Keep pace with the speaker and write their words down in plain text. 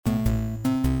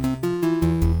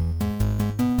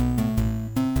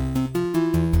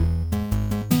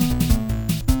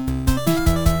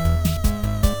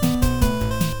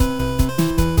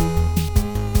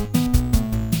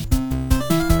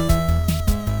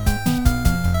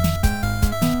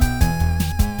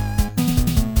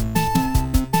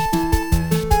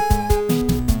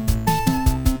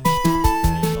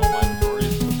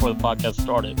podcast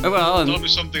started. Well, Tell me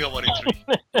something about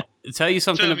E3. tell you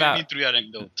something Tell me about an E3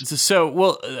 anecdote.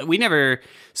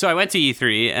 So I went to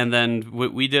E3 and then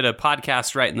we did a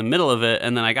podcast right in the middle of it,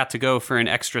 and then I got to go for an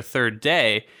extra third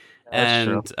day.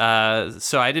 That's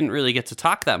So I didn't really get to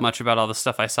talk that much about all the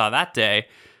stuff I saw that day,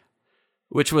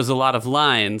 which was a lot of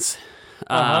lines.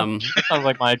 That sounds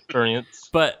like my experience.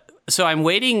 But so I'm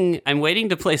waiting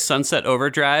to play Sunset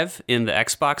Overdrive in the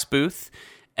Xbox booth,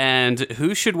 and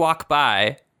who should walk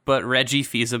by but Reggie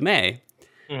Fils-Aimé?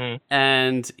 Mm-hmm.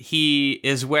 And he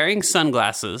is wearing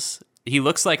sunglasses. He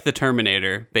looks like the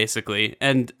Terminator, basically.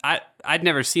 And I'd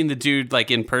never seen the dude like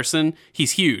in person.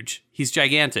 He's huge. He's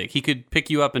gigantic. He could pick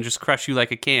you up and just crush you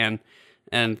like a can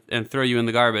and throw you in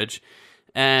the garbage.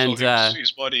 And So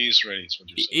his body is ready, is what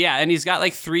you're saying. yeah, and he's got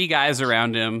like 3 guys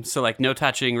around him, so like no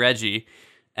touching Reggie.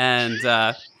 And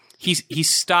he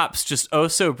stops just oh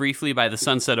so briefly by the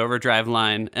Sunset Overdrive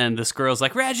line, and this girl's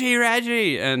like,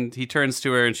 Reggie, and he turns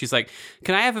to her and she's like,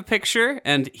 can I have a picture?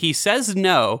 And he says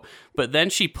no, but then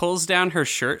she pulls down her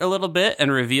shirt a little bit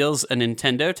and reveals a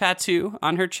Nintendo tattoo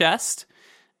on her chest.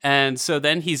 And so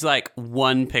then he's like,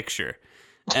 one picture.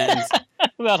 And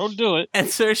That'll do it. and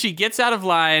so she gets out of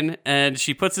line and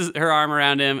she puts her arm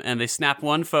around him and they snap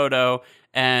one photo.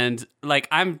 And like,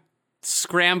 I'm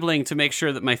scrambling to make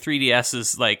sure that my 3DS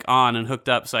is like on and hooked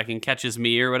up so I can catch his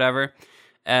me or whatever.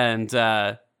 And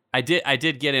I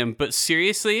did get him, but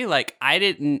seriously, like I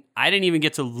didn't even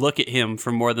get to look at him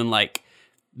for more than like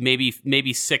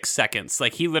maybe 6 seconds.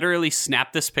 Like he literally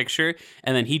snapped this picture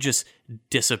and then he just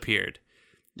disappeared.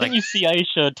 Didn't you see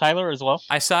Aisha Tyler as well?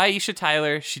 I saw Aisha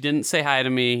Tyler. She didn't say hi to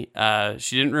me.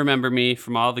 She didn't remember me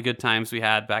from all the good times we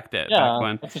had back then. Yeah, back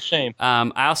when. that's a shame.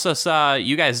 I also saw,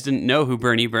 you guys didn't know who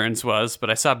Bernie Burns was, but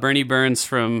I saw Bernie Burns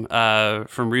from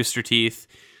Rooster Teeth.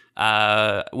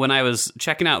 When I was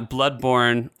checking out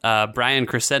Bloodborne, Brian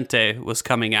Crescente was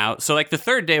coming out. So like the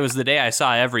third day was the day I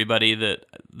saw everybody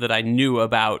that I knew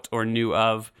about or knew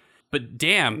of. But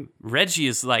damn, Reggie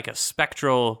is like a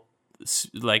spectral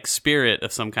like spirit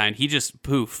of some kind. He just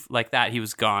poof like that. He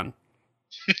was gone.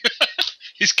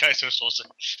 He's Kaiser Soze.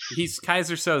 He's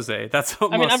Kaiser Soze. That's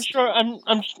almost. I mean,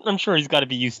 I'm sure he's got to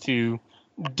be used to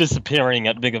disappearing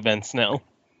at big events now.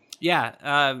 Yeah,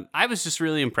 I was just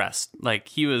really impressed. Like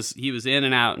he was in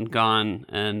and out and gone,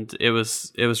 and it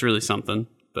was really something.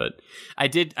 But I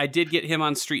did get him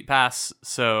on Street Pass,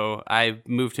 so I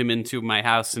moved him into my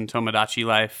house in Tomodachi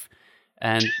Life,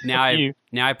 and now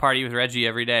I party with Reggie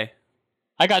every day.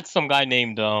 I got some guy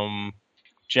named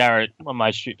Jarrett on my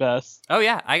Street Pass. Oh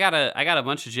yeah, I got a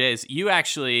bunch of J's. You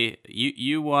actually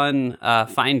you won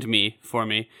Find Me for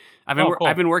me. Cool.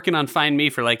 I've been working on Find Me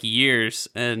for like years,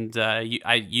 and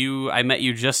I met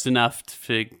you just enough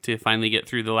to finally get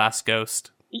through the last ghost.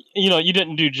 You know, you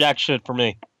didn't do jack shit for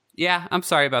me. Yeah, I'm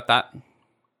sorry about that.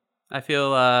 I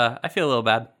feel a little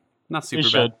bad. Not super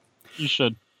bad. You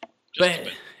should. But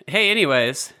hey,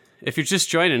 anyways, if you're just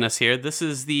joining us here, this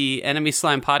is the Enemy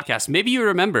Slime podcast. Maybe you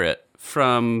remember it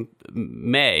from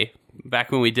May,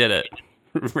 back when we did it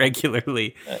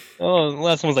regularly. Oh, the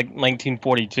last one was like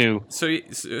 1942.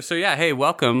 So yeah, hey,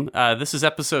 welcome. This is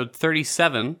episode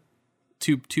 37,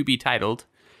 to be titled.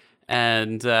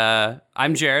 And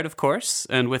I'm Jared, of course,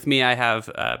 and with me I have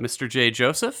Mr. J.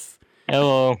 Joseph.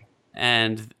 Hello.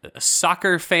 And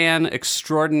soccer fan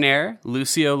extraordinaire,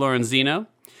 Lucio Lorenzino.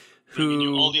 Bringing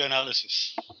you all the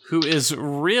analysis. Who is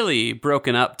really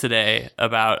broken up today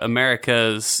about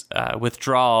America's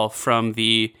withdrawal from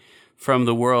the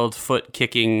world foot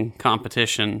kicking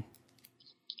competition.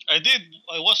 I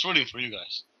was rooting for you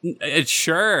guys.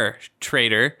 Sure,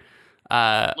 traitor.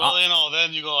 Well,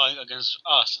 then you go against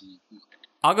us.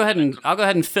 I'll go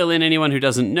ahead and fill in anyone who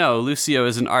doesn't know. Lucio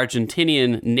is an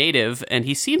Argentinian native, and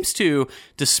he seems to,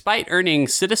 despite earning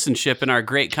citizenship in our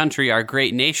great country, our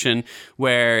great nation,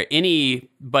 where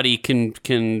anybody can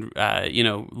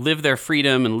live their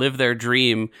freedom and live their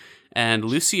dream. And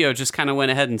Lucio just kind of went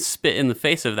ahead and spit in the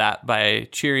face of that by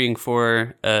cheering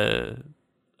for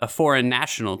a foreign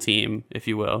national team, if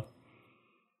you will.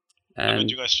 I bet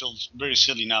you guys feel very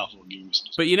silly now for giving me some.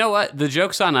 But you know what? The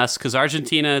joke's on us, because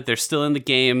Argentina, they're still in the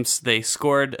games. They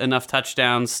scored enough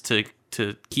touchdowns to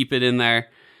keep it in there.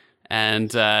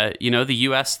 And, the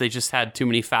U.S., they just had too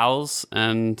many fouls.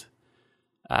 And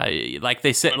like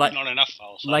they said, not enough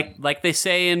fouls. Like they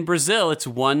say in Brazil, it's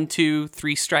 1, 2,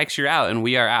 3 strikes, you're out. And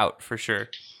we are out for sure.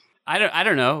 I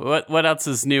don't know. What else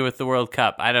is new with the World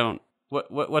Cup?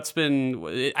 What's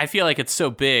been... I feel like it's so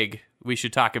big... We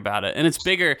should talk about it. And it's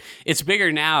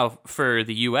bigger now for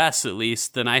the U.S. at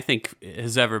least than I think it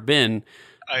has ever been.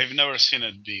 I've never seen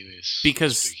it be this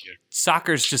because big here.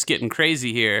 Soccer's just getting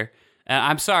crazy here.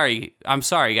 I'm sorry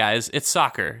guys. It's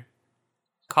soccer.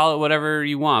 Call it whatever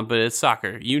you want, but it's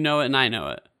soccer. You know it and I know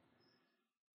it.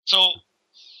 So,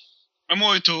 I'm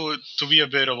going to be a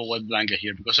bit of a wet blanket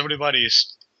here because everybody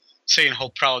is saying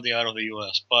how proud they are of the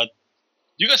U.S., but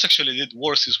you guys actually did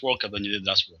worse this World Cup than you did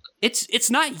last World Cup. It's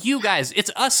not you guys.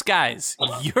 It's us guys.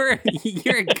 You're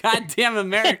a goddamn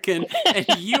American, and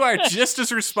you are just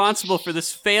as responsible for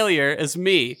this failure as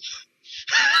me.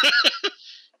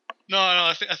 No,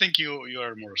 I think you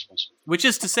are more responsible. Which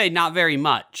is to say, not very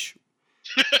much.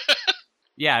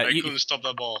 Yeah, I couldn't stop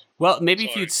that ball. Well, maybe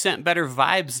if you'd sent better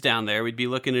vibes down there, we'd be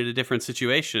looking at a different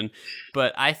situation.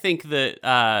 But I think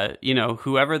that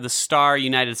whoever the star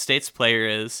United States player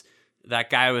is, that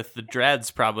guy with the dreads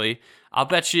probably, I'll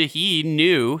bet you he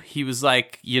knew. He was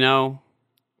like,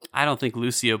 I don't think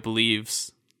Lucio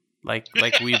believes like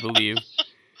we believe.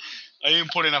 I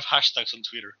didn't put enough hashtags on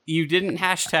Twitter. You didn't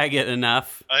hashtag it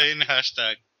enough. I didn't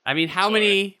hashtag. I mean,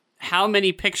 how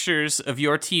many pictures of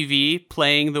your TV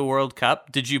playing the World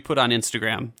Cup did you put on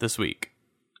Instagram this week?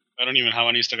 I don't even have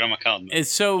an Instagram account.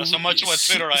 It's so That's how much of a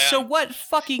Twitter I am. So what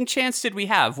fucking chance did we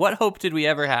have? What hope did we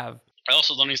ever have? I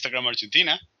also don't Instagram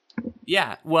Argentina.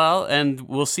 Yeah, well, and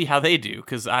we'll see how they do,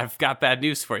 because I've got bad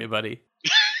news for you, buddy.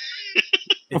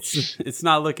 It's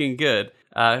not looking good.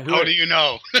 How do you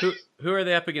know? Who are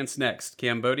they up against next?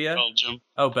 Cambodia? Belgium.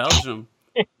 Oh, Belgium.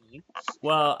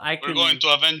 Well, We're going to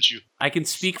avenge you. I can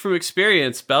speak from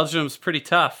experience. Belgium's pretty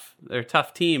tough. They're a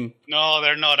tough team. No,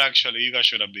 they're not actually. You guys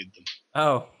should have beat them.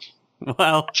 Oh,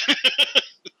 well,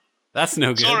 that's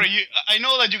no good. Sorry, I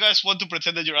know that you guys want to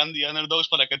pretend that you're on the underdogs,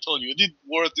 but like I told you, you did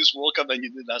worse this World Cup than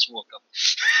you did last World Cup.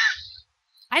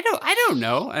 I don't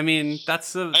know. I mean,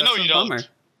 that's a bummer. Don't.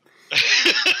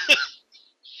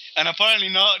 And apparently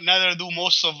neither do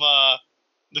most of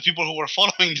the people who were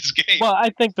following this game. Well, I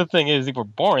think the thing is, they were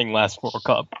boring last World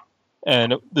Cup,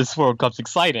 and this World Cup's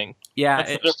exciting.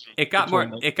 Yeah, it got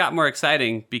more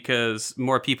exciting because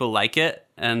more people like it,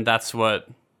 and that's what.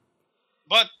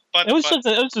 But it was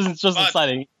just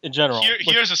exciting in general.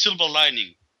 Here's a silver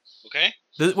lining, okay?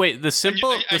 The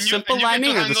simple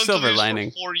lining or the silver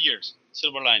lining? For 4 years,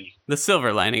 silver lining. The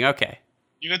silver lining, okay.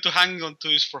 You get to hang on to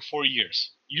this for 4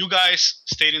 years. You guys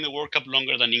stayed in the World Cup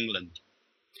longer than England.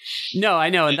 No, I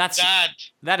know, and that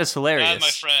is hilarious. That, my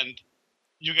friend,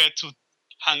 you get to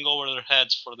hang over their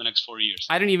heads for the next 4 years.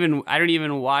 I don't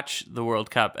even watch the World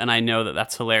Cup, and I know that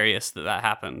that's hilarious that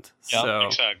happened. Yeah, so,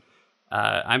 exactly.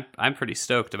 I'm pretty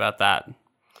stoked about that.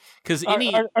 Because are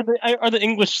the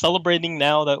English celebrating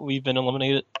now that we've been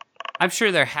eliminated? I'm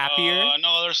sure they're happier.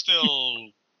 No, they're still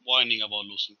whining about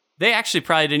losing. They actually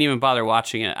probably didn't even bother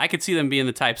watching it. I could see them being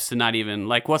the types to not even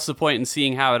what's the point in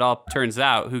seeing how it all turns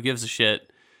out? Who gives a shit?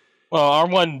 Well, our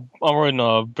one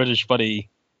British buddy,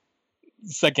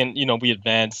 second, we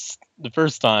advanced the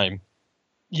first time.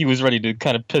 He was ready to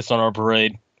kind of piss on our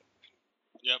parade.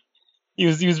 Yep.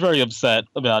 He was very upset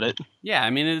about it. Yeah,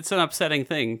 I mean, it's an upsetting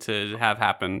thing to have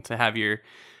happen. To have your,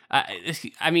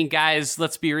 I mean, guys,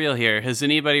 let's be real here. Has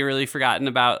anybody really forgotten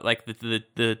about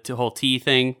the whole tea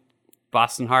thing?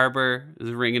 Boston Harbor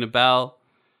is ringing a bell.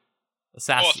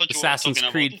 Assassin's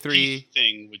Creed 3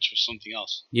 thing, which was something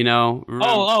else.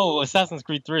 Assassin's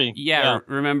Creed 3. Yeah.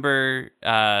 Remember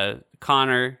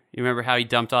Connor? You remember how he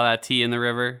dumped all that tea in the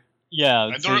river?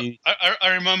 Yeah. I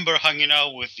remember hanging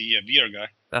out with the beer guy.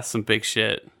 That's some big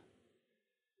shit.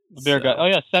 The beer guy. Oh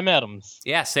yeah, Sam Adams.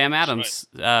 Yeah, Sam Adams,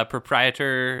 right.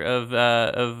 Proprietor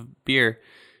of beer,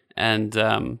 and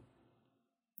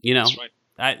That's right.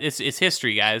 It's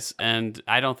history, guys, and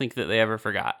I don't think that they ever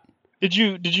forgot. Did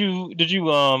you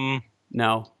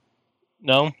No.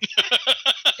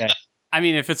 Okay. I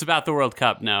mean, if it's about the World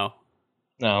Cup, no.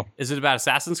 Is it about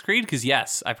Assassin's Creed? Because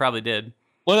yes, I probably did.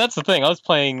 Well, that's the thing. I was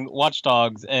playing Watch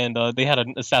Dogs, and they had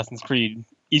an Assassin's Creed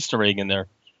Easter egg in there.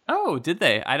 Oh, did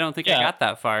they? I don't think I got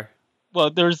that far.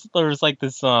 Well, there's like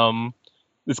this kind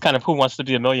of Who Wants to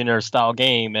Be a Millionaire style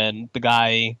game, and the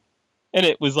guy in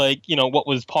it was like, what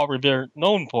was Paul Revere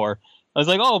known for? I was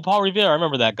like, oh, Paul Revere, I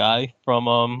remember that guy from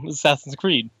Assassin's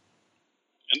Creed.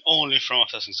 And only from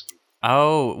Assassin's Creed.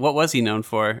 Oh, what was he known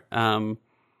for?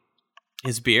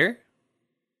 His beer?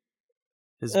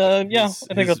 I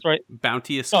think that's right.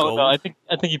 Bounteous gold? No, I think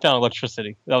he found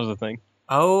electricity. That was the thing.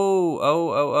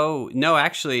 Oh. No,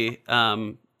 actually,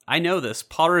 I know this.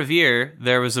 Paul Revere,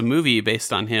 there was a movie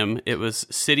based on him. It was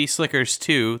City Slickers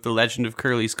 2, The Legend of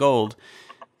Curly's Gold.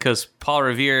 Because Paul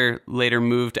Revere later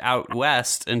moved out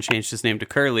west and changed his name to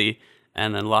Curly,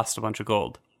 and then lost a bunch of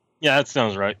gold. Yeah, that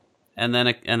sounds right. And then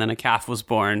a calf was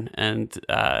born, and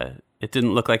it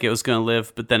didn't look like it was going to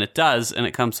live, but then it does, and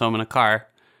it comes home in a car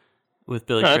with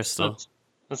Billy Crystal.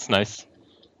 That's nice.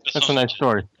 That's a nice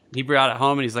story. He brought it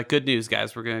home and he's like, "Good news,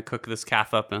 guys! We're gonna cook this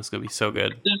calf up and it's gonna be so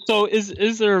good." So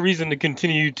is there a reason to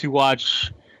continue to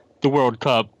watch the World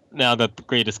Cup now that the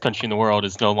greatest country in the world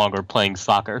is no longer playing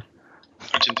soccer?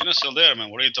 Argentina's still there,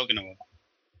 man. What are you talking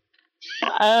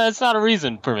about? It's not a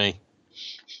reason for me.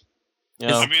 You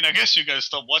know, I mean, I guess you guys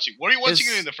stopped watching. Were you watching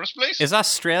it in the first place? Is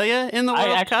Australia in the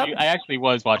World Cup? I actually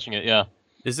was watching it. Yeah.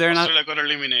 Is there not? Australia got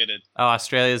eliminated. Oh,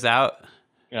 Australia's out.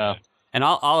 Yeah. And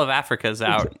all of Africa's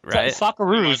out, right?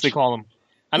 Socceroos, they call them.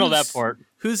 I know that part.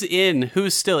 Who's in?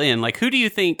 Who's still in? Like, who do you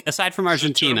think, aside from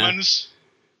Argentina? The Germans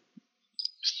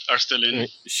are still in.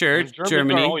 Sure, Germans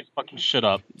Germany. are always fucking shit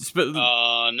up.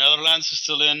 Netherlands is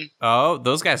still in. Oh,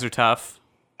 those guys are tough.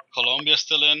 Colombia's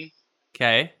still in.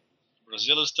 Okay.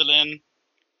 Brazil is still in.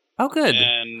 Oh, good.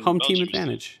 And Home team Belgium's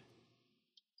advantage.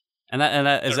 And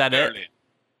that is that it?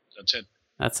 That's it.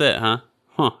 That's it, huh?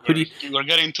 Huh. We're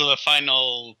getting to the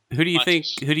final. Who do you think?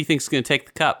 Who do you think's going to take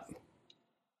the cup? I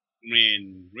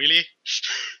mean, really?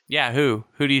 Yeah, who?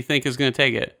 Who do you think is going to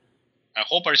take it? I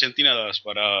hope Argentina does,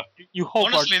 but You hope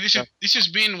honestly, this has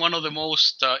been one of the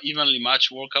most evenly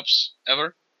matched World Cups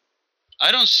ever.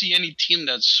 I don't see any team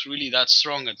that's really that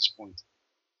strong at this point.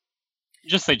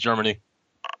 Just say Germany,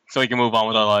 so we can move on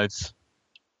with our lives.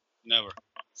 Never.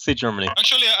 Say Germany.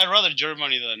 Actually, I'd rather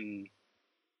Germany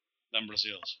than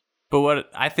Brazil's. But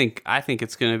what I think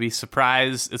it's going to be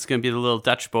surprise. It's going to be the little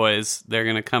Dutch boys. They're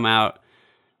going to come out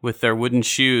with their wooden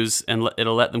shoes, and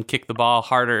it'll let them kick the ball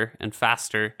harder and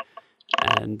faster.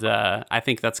 And I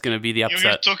think that's going to be the upset.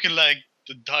 You're talking like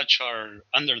the Dutch are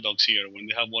underdogs here when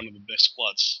they have one of the best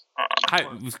squads.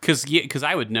 Because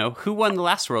I would know. Who won the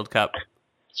last World Cup?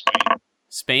 Spain.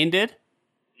 Spain did?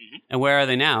 Mm-hmm. And where are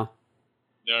they now?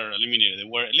 They're eliminated. They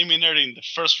were eliminated in the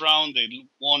first round. They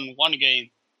won one game.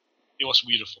 It was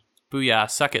beautiful. Booyah.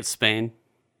 Suck it, Spain.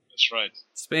 That's right.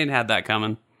 Spain had that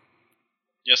coming.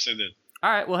 Yes, they did.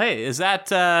 All right. Well, hey, is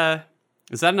that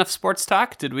enough sports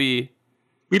talk? Did we...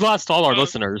 We lost all our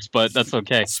listeners, but that's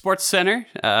okay. Sports Center,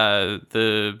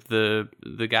 the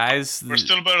guys. We're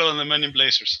still better than the Men in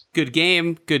Blazers. Good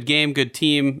game, good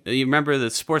team. You remember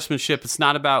that sportsmanship. It's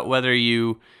not about whether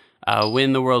you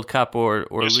win the World Cup or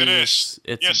yes, lose.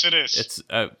 It is. It is. It's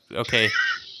okay.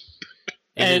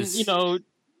 And is. You know,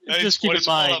 just keep in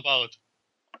all mind. about.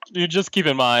 You just keep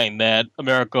in mind that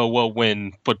America will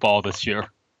win football this year.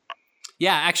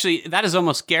 Yeah, actually, that is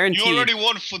almost guaranteed. You already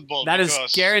won football. That is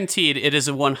guaranteed. It is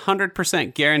a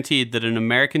 100% guaranteed that an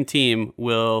American team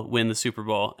will win the Super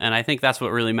Bowl, and I think that's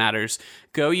what really matters.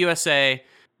 Go USA!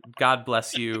 God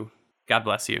bless you. God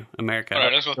bless you, America. All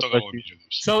right, let's go talk about video games.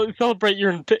 So celebrate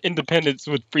your independence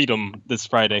with freedom this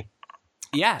Friday.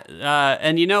 Yeah,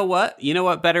 and you know what? You know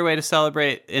what better way to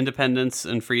celebrate independence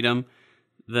and freedom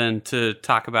than to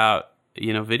talk about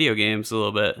video games a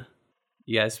little bit.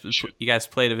 You guys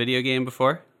played a video game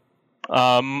before?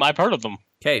 I've heard of them.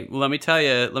 Okay, well, let me tell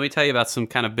you about some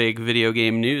kind of big video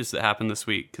game news that happened this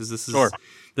week, because this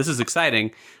is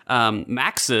exciting.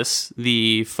 Maxis,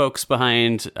 the folks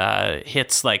behind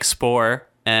hits like Spore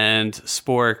and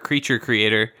Spore Creature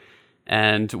Creator,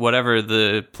 and whatever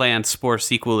the planned Spore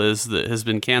sequel is that has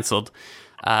been canceled,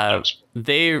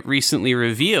 they recently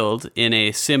revealed in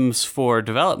a Sims 4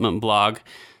 development blog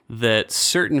that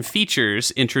certain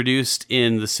features introduced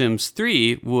in The Sims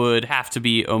 3 would have to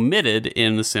be omitted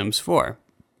in The Sims 4.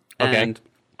 Okay. And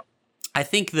I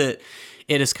think that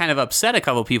it has kind of upset a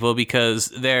couple people because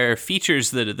they're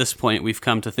features that at this point we've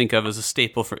come to think of as a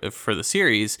staple for the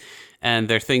series, and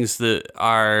they're things that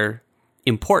are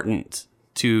important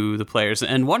to the players.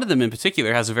 And one of them in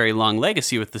particular has a very long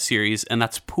legacy with the series, and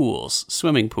that's pools,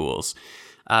 swimming pools.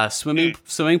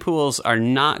 Swimming pools are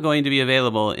not going to be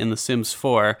available in The Sims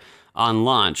 4 on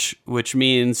launch, which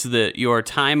means that your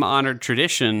time-honored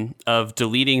tradition of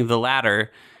deleting the ladder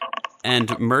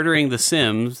and murdering the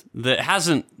Sims that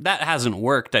hasn't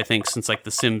worked, I think, since like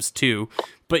The Sims 2,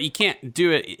 but you can't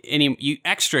do it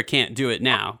you can't do it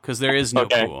now because there is no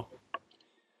pool.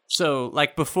 So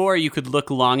like before, you could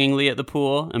look longingly at the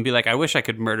pool and be like, I wish I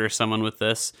could murder someone with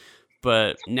this,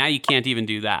 but now you can't even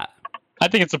do that. I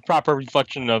think it's a proper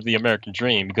reflection of the American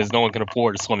dream because no one can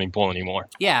afford a swimming pool anymore.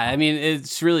 Yeah, I mean,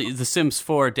 it's really the Sims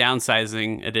 4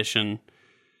 downsizing edition.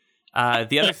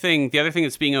 The other thing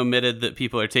that's being omitted that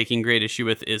people are taking great issue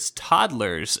with is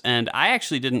toddlers. And I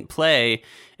actually didn't play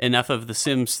enough of the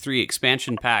Sims 3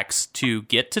 expansion packs to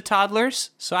get to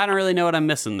toddlers, so I don't really know what I'm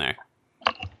missing there.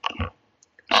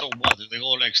 So what? Did they go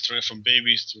like straight from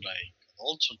babies to like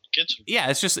adults or kids? Yeah,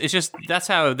 it's just that's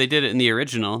how they did it in the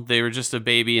original. They were just a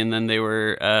baby, and then they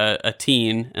were a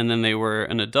teen, and then they were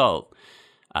an adult.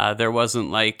 There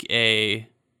wasn't like a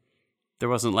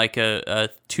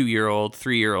 2-year-old,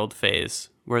 3-year-old phase,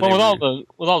 Where Well, they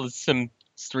with all the Sims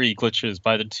 3 glitches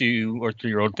by the 2 or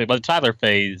 3-year-old phase, by the toddler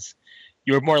phase,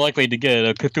 you were more likely to get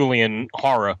a Cthulian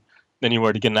horror than you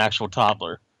were to get an actual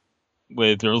toddler,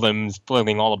 with their limbs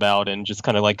flailing all about and just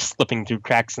kind of like slipping through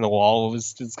cracks in the wall.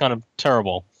 It's kind of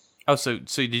terrible. Oh, so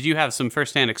did you have some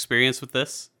firsthand experience with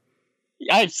this?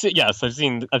 I've seen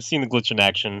the glitch in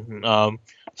action.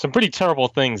 Some pretty terrible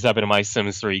things happen in my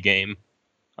Sims 3 game.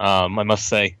 I must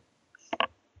say.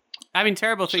 I mean,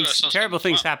 terrible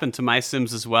things happen to my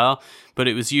Sims as well, but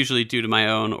it was usually due to my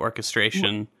own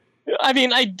orchestration. I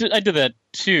mean, I did that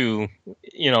too,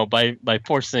 by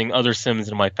forcing other Sims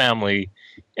into my family,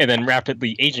 and then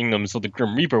rapidly aging them so the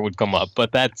Grim Reaper would come up.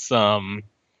 But that's,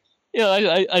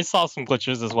 I saw some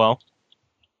glitches as well.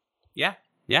 Yeah.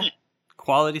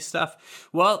 Quality stuff.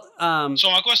 Well, so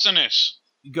my question is,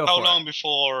 how long it.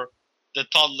 before the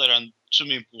toddler and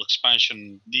swimming pool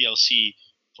expansion DLC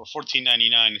for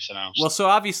 $14.99 is announced? Well, so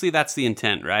obviously that's the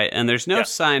intent, right? And there's no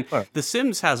sign. Sure. The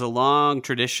Sims has a long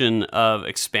tradition of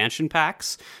expansion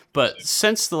packs, but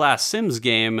since the last Sims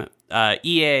game,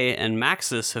 EA and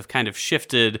Maxis have kind of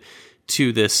shifted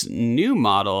to this new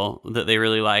model that they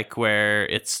really like, where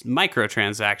it's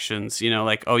microtransactions.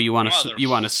 Like, oh, you want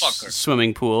a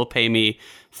swimming pool? Pay me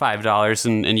 $5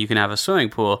 and you can have a swimming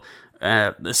pool.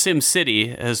 The Sim City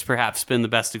has perhaps been the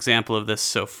best example of this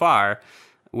so far,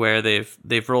 where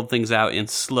they've rolled things out in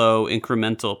slow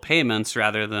incremental payments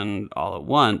rather than all at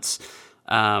once.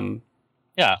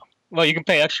 Yeah, well, you can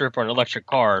pay extra for an electric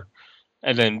car,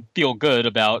 and then feel good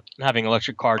about having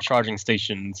electric car charging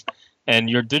stations.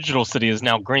 And your digital city is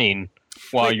now green,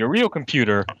 while your real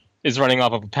computer is running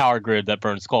off of a power grid that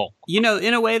burns coal. In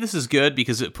a way, this is good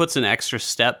because it puts an extra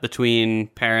step between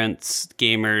parents,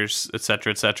 gamers, et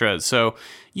cetera, So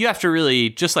you have to really,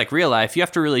 just like real life, you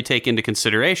have to really take into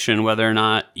consideration whether or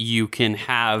not you can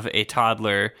have a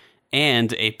toddler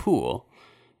and a pool.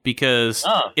 Because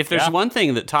if there's one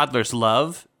thing that toddlers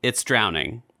love, it's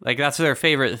drowning. Like, that's their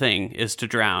favorite thing, is to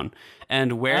drown.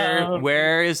 And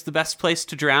where is the best place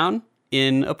to drown?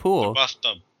 In a pool. The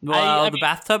bathtub. Well, the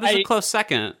bathtub is a close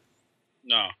second.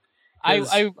 No.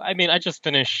 I mean, I just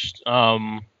finished.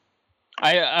 I'm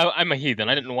a heathen.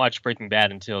 I didn't watch Breaking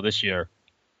Bad until this year.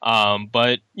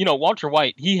 But Walter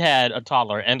White, he had a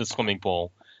toddler and a swimming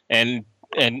pool, and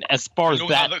as far as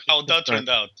how that turned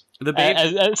out.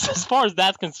 As far as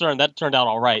that's concerned, that turned out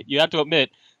all right. You have to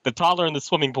admit, the toddler in the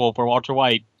swimming pool for Walter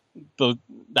White,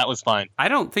 that was fine. I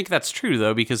don't think that's true,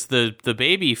 though, because the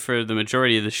baby for the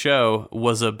majority of the show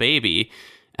was a baby,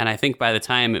 and I think by the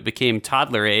time it became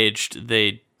toddler aged,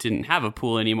 they didn't have a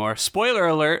pool anymore. Spoiler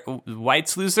alert: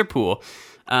 Whites lose their pool.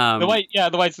 The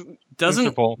Whites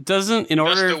doesn't in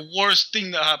order. That's the worst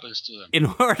thing that happens to them. In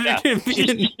order to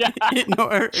be,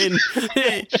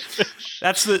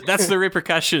 that's the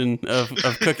repercussion of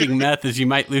cooking meth, is you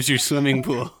might lose your swimming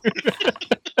pool.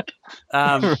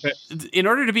 In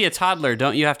order to be a toddler,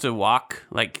 don't you have to walk?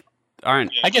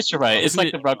 I guess you're right. It's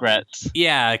like the Rugrats.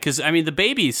 Yeah, because the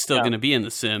baby's still going to be in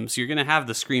The Sims. You're going to have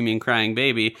the screaming, crying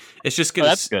baby. It's just going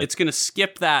to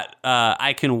skip that.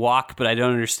 I can walk, but I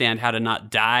don't understand how to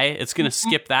not die. It's going to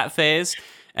skip that phase,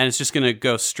 and it's just going to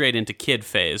go straight into kid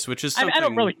phase, which is something. I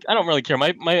don't really care.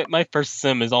 My first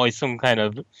Sim is always some kind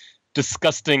of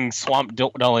disgusting swamp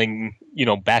dwelling,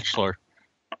 bachelor.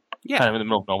 Yeah, kind of in the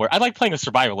middle of nowhere. I like playing a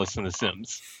survivalist in The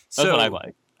Sims. That's what I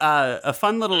like. A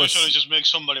fun little. Usually, just make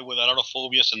somebody with a lot of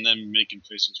phobias and then make him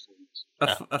face his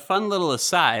phobias. A fun little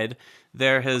aside: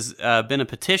 there has been a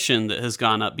petition that has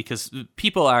gone up because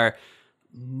people are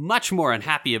much more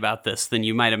unhappy about this than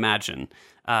you might imagine.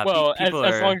 As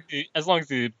long as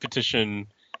the petition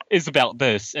is about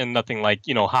this and nothing like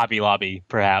Hobby Lobby,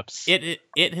 perhaps it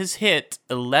has hit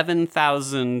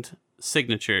 11,000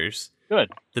 signatures. Good.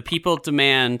 The people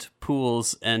demand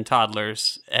pools and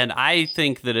toddlers, and I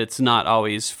think that it's not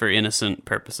always for innocent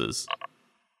purposes.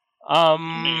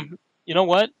 You know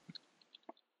what?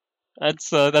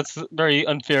 That's very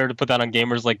unfair to put that on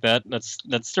gamers like that.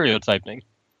 That's stereotyping.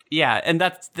 Yeah, and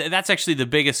that's actually the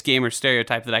biggest gamer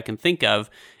stereotype that I can think of,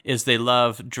 is they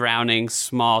love drowning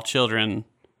small children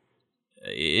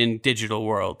in digital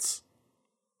worlds,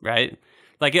 right?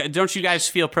 Like, don't you guys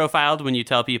feel profiled when you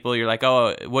tell people, you're like,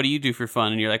 oh, what do you do for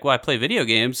fun? And you're like, well, I play video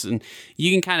games. And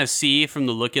you can kind of see from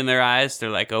the look in their eyes,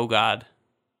 they're like, oh, God.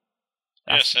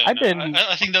 Yes, I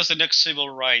think that's the next civil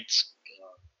rights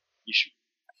issue.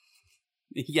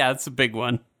 Yeah, it's a big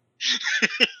one.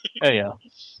 Yeah.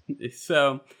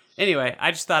 So, anyway,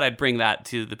 I just thought I'd bring that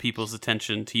to the people's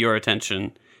attention, to your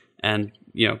attention, and,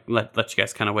 let you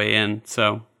guys kind of weigh in.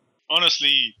 So,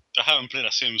 honestly, I haven't played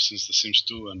a Sims since The Sims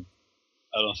 2, and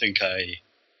I don't think I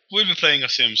will be playing a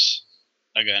Sims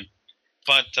again.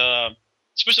 But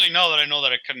Especially now that I know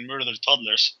that I can murder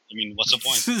toddlers. I mean, what's the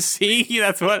point? See,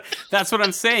 that's what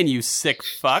I'm saying, you sick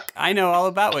fuck. I know all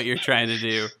about what you're trying to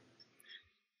do.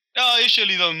 No, I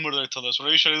usually don't murder toddlers. What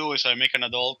I usually do is I make an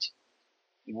adult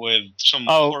with some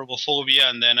horrible phobia,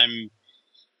 and then I'm,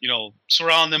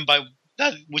 surround them by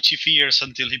that which he fears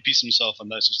until he pees himself and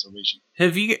dies of starvation.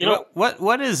 Have you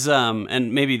what is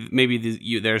and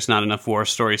maybe there's not enough war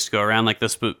stories to go around like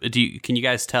this, but can you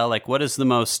guys tell, like, what is the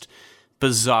most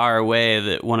bizarre way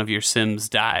that one of your Sims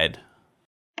died?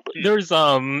 There's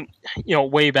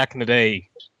way back in the day,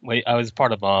 I was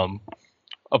part of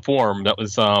a forum that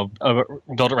was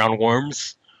built around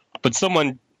worms, but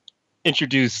someone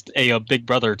introduced a Big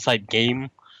Brother type game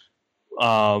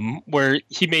where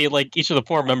he made, like, each of the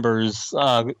forum members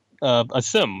a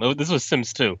sim. This was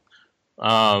Sims 2,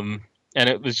 and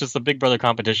it was just a Big Brother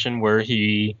competition where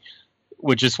he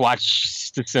would just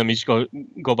watch the sim each go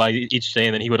by each day,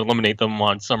 and then he would eliminate them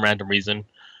on some random reason.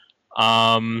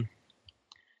 And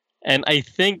I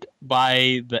think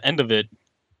by the end of it,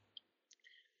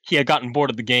 he had gotten bored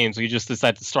of the game, so he just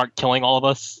decided to start killing all of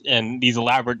us in these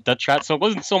elaborate death traps. So it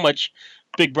wasn't so much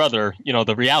Big Brother,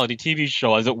 the reality TV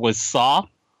show, as it was Saw.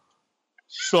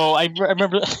 So I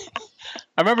remember,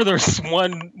 there was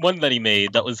one that he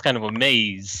made that was kind of a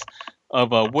maze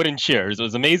of wooden chairs. It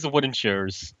was a maze of wooden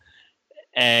chairs,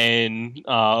 and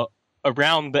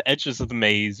around the edges of the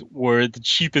maze were the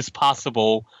cheapest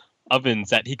possible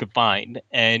ovens that he could find,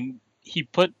 and he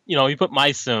put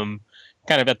my sim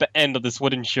kind of at the end of this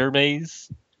wooden chair maze,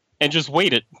 and just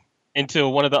waited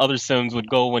until one of the other Sims would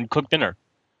go and cook dinner.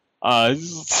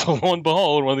 So lo and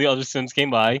behold, one of the other Sims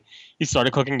came by. He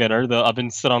started cooking dinner. The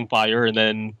oven set on fire, and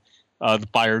then the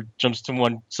fire jumps to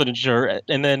one sudden chair,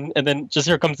 and then just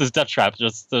here comes this death trap.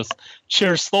 Just this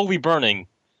chair slowly burning,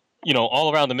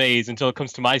 all around the maze until it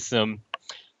comes to my Sim.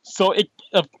 So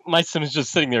my Sim is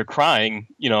just sitting there crying,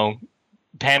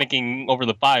 panicking over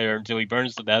the fire until he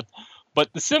burns to death.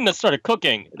 But the Sim that started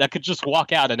cooking, that could just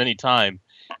walk out at any time,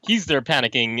 he's there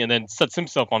panicking and then sets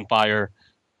himself on fire.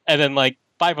 And then, like,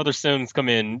 5 other Sims come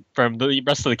in from the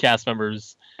rest of the cast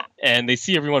members, and they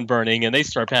see everyone burning, and they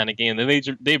start panicking, and then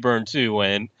they burn too.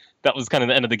 And that was kind of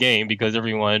the end of the game because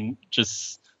everyone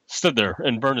just stood there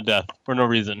and burned to death for no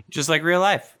reason. Just like real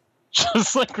life.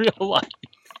 Just like real life.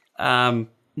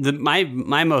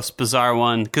 My most bizarre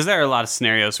one, because there are a lot of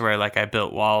scenarios where, like, I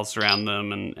built walls around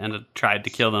them and tried to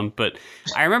kill them, but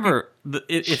I remember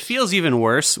it feels even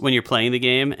worse when you're playing the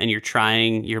game and you're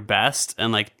trying your best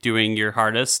and, like, doing your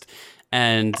hardest,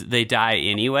 and they die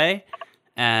anyway.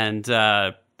 And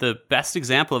the best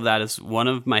example of that is one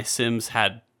of my Sims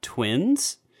had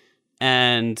twins,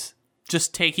 and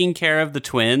just taking care of the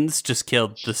twins just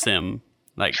killed the Sim.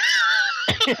 Like...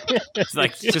 It's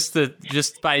like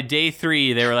just by day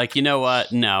 3, they were like, you know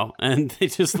what? No. And they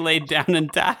just laid down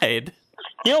and died.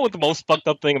 You know what the most fucked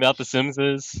up thing about The Sims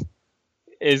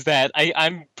is that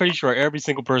I'm pretty sure every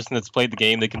single person that's played the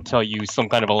game, they can tell you some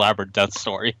kind of elaborate death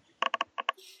story.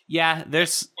 Yeah,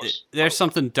 there's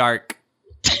something dark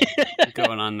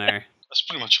going on there. That's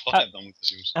pretty much what I've done with The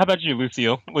Sims. How about you,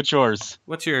 Lucio? What's yours?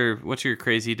 What's your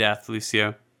crazy death,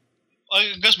 Lucio?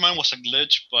 I guess mine was a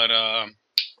glitch, but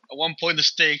at one point the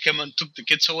state came and took the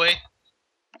kids away,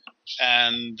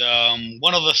 and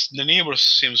one of the neighbors'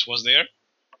 Sims was there,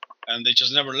 and they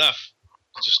just never left.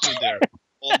 They just stood there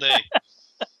all day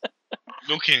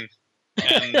looking,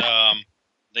 and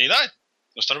they died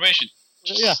of starvation.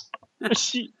 Yeah,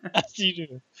 as you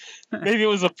do. Maybe it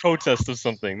was a protest of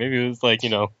something. Maybe it was like, I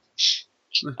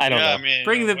don't know. I mean,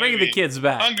 bring the kids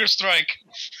back. Hunger strike.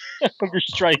 Hunger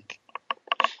strike.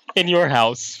 In your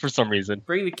house for some reason.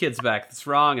 Bring the kids back. It's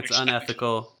wrong. It's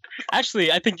unethical. Actually,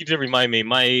 I think you did remind me.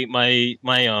 My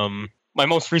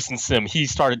most recent Sim, he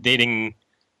started dating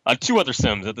 2 other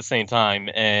Sims at the same time,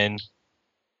 and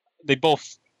they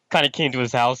both kind of came to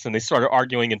his house and they started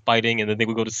arguing and fighting, and then they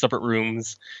would go to separate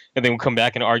rooms and they would come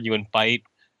back and argue and fight.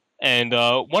 And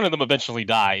one of them eventually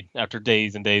died after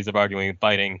days and days of arguing and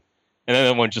fighting, and then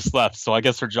the other one just left. So I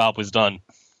guess her job was done.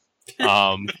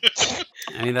 I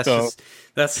mean,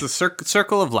 that's the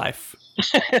circle of life.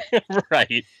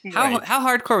 Right. How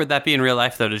hardcore would that be in real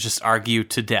life, though, to just argue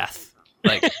to death?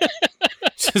 Like,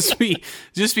 just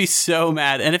be so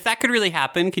mad. And if that could really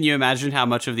happen, can you imagine how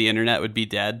much of the internet would be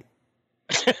dead?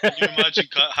 Can you imagine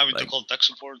having to call tech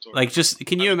support? Or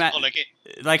can you imagine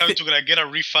having to get a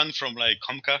refund from like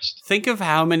Comcast? Think of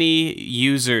how many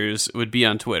users would be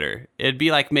on Twitter. It'd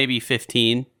be like maybe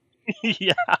 15.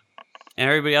 Yeah. And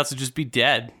everybody else would just be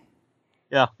dead.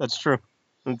 Yeah, that's true.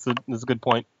 That's a good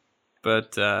point.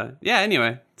 But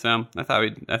anyway, so I thought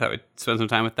we'd spend some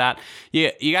time with that.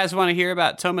 You guys want to hear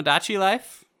about Tomodachi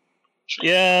Life?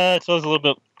 Yeah, so it's a little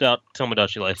bit about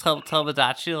Tomodachi Life.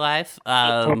 Tomodachi Life.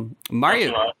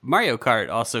 Mario Kart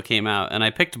also came out, and I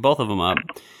picked both of them up.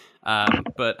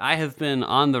 But I have been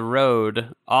on the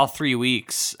road all 3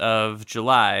 weeks of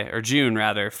July, or June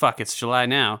rather. Fuck, it's July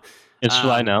now. It's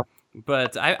July now.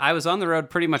 But I was on the road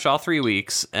pretty much all 3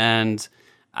 weeks, and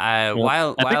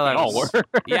while I was,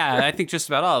 yeah, I think just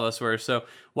about all of us were. So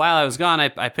while I was gone,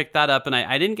 I picked that up, and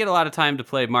I didn't get a lot of time to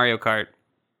play Mario Kart.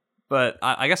 But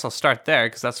I guess I'll start there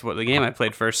because that's what the game I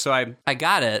played first. So I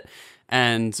got it,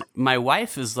 and my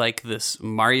wife is like this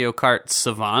Mario Kart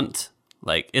savant.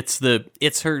 Like it's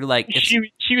her like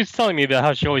she was telling me about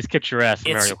how she always kicks your ass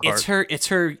in Mario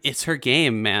Kart. It's her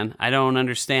game, man. I don't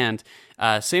understand.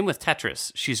 Same with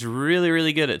Tetris. She's really,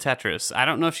 really good at Tetris. I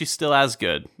don't know if she's still as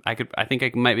good. I think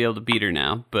I might be able to beat her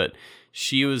now, but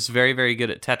she was very, very good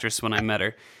at Tetris when I met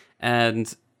her.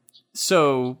 And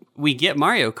so we get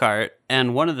Mario Kart,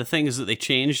 and one of the things that they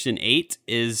changed in 8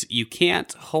 is you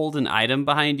can't hold an item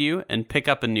behind you and pick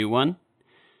up a new one.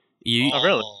 Oh,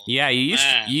 really? Yeah, you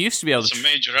used to be able to. It's a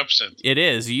major upset. It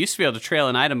is. You used to be able to trail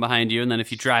an item behind you, and then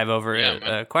if you drive over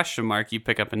a question mark, you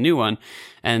pick up a new one,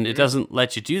 and it doesn't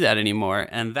let you do that anymore.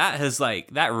 And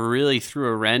that really threw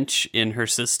a wrench in her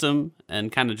system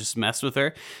and kind of just messed with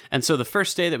her. And so the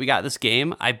first day that we got this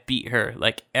game, I beat her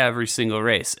like every single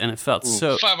race, and it felt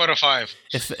so 5 out of 5.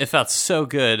 It felt so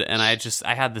good, and I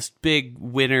had this big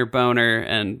winner boner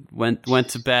and went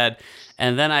to bed,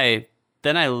 and then I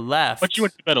left. But you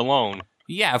went to bed alone.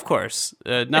 Yeah, of course.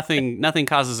 Nothing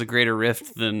causes a greater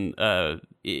rift than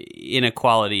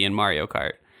inequality in Mario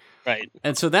Kart. Right.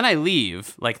 And so then I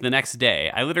leave, like, the next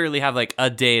day. I literally have, like, a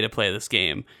day to play this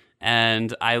game.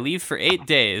 And I leave for 8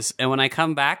 days, and when I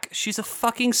come back, she's a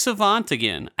fucking savant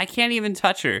again. I can't even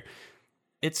touch her.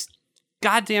 It's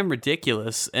goddamn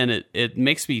ridiculous, and it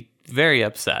makes me very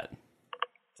upset.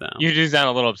 So You do sound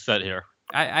a little upset here.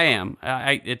 I am.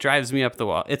 It drives me up the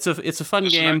wall. It's a fun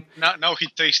game. Now he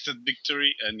tasted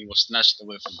victory and he was snatched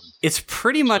away from him. It's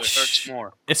pretty much. It hurts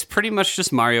more. It's pretty much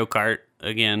just Mario Kart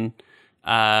again.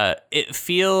 It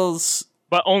feels.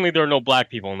 But only there are no black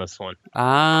people in this one.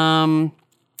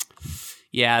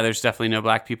 Yeah, there's definitely no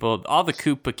black people. All the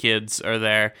Koopa kids are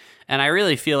there, and I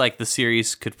really feel like the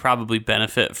series could probably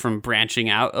benefit from branching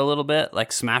out a little bit,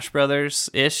 like Smash Brothers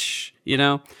ish. You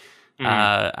know.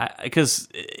 Because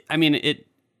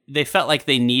they felt like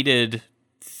they needed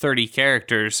 30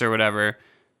 characters or whatever,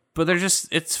 but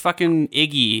it's fucking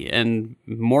Iggy and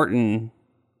Morton.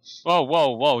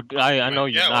 Whoa! I know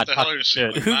you're not talking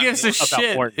shit. Who gives a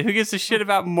shit? Morton. Who gives a shit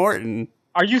about Morton?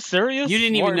 Are you serious? You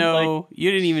didn't even know.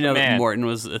 You didn't even know that man. Morton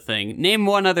was a thing. Name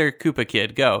one other Koopa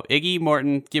kid. Go, Iggy,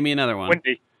 Morton. Give me another one.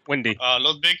 Wendy.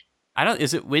 Ludwig.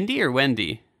 Is it Wendy or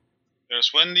Wendy? There's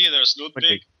Wendy. There's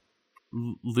Ludwig.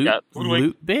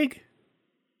 Ludwig?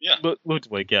 Yeah.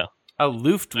 Ludwig, yeah. Oh,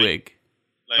 Luftwig.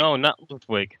 No, not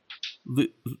Ludwig.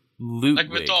 Ludwig. Like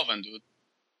Beethoven, dude.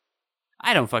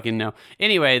 I don't fucking know.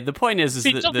 Anyway, the point is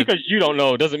See, just because you don't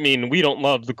know doesn't mean we don't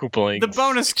love the Koopalings. The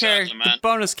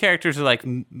bonus characters are like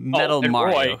Metal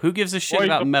Mario. Roy. Who gives a shit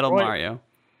about Metal Mario?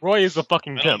 Roy is a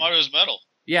fucking Metal pimp. Mario's metal.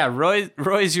 Yeah,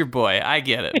 Roy's your boy. I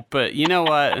get it, but you know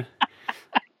what? I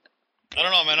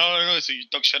don't know, man. All I know is you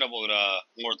talk shit about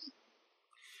Morton.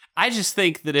 I just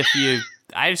think that if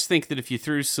you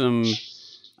threw some,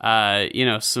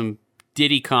 some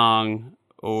Diddy Kong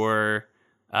or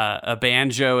a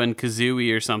Banjo and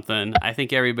Kazooie or something, I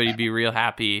think everybody'd be real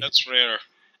happy. That's rare.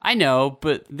 I know,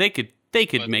 but they could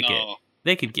make it.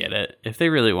 They could get it if they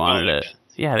really wanted it.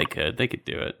 Yeah, they could. They could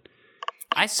do it.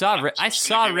 I saw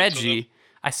Reggie.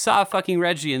 I saw fucking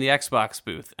Reggie in the Xbox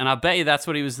booth, and I'll bet you that's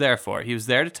what he was there for. He was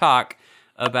there to talk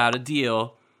about a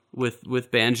deal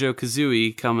with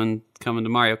Banjo-Kazooie coming to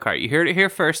Mario Kart. You heard it here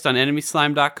first on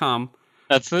enemyslime.com.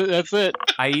 That's it.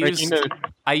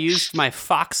 I used my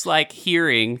fox-like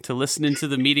hearing to listen into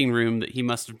the meeting room that he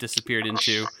must have disappeared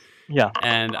into. Yeah.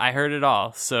 And I heard it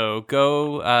all. So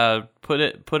go put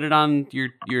it on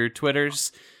your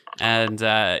Twitters and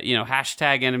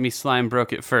hashtag enemyslime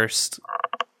broke it first.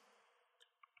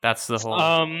 That's the whole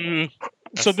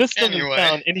So this doesn't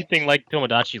sound anything like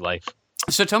Tomodachi Life.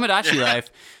 So Tomodachi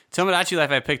Life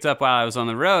I picked up while I was on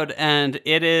the road, and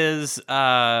it is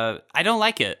I don't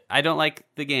like it. I don't like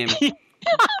the game.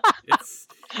 It's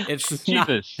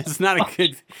not a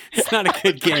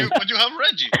good game. But you have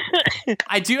Reggie.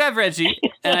 I do have Reggie,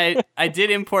 and I did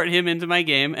import him into my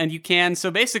game, and you can. So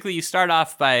basically, you start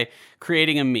off by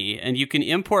creating a Mii, and you can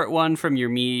import one from your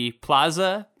Mii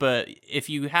Plaza, but if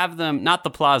you have them, not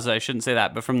the Plaza, I shouldn't say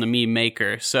that, but from the Mii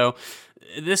Maker. So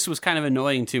this was kind of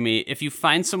annoying to me. If you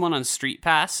find someone on Street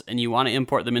Pass and you want to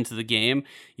import them into the game,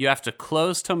 you have to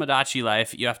close Tomodachi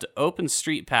Life, you have to open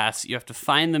Street Pass, you have to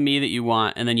find the Mii that you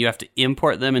want, and then you have to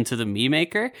import them into the Mii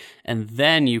Maker, and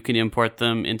then you can import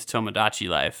them into Tomodachi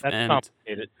Life. That's and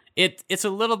complicated. It's a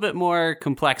little bit more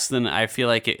complex than I feel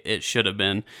like it should have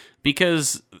been,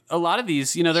 because a lot of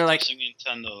these, you know, they're like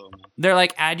Nintendo. they're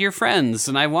like, add your friends,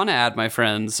 and I want to add my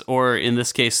friends, or in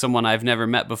this case, someone I've never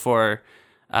met before,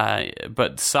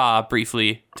 but saw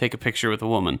briefly take a picture with a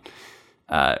woman.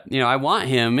 You know, I want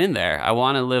him in there. I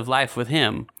want to live life with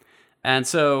him. And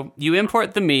so you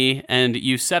import the Mii, and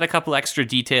you set a couple extra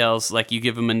details, like you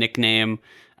give him a nickname.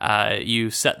 You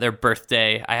set their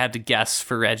birthday. I had to guess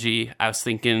for Reggie. I was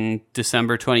thinking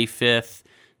December 25th,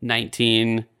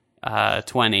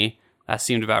 1920. That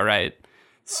seemed about right.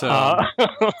 So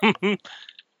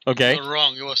okay. You're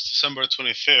wrong. It was December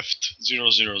 25th,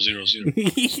 0000.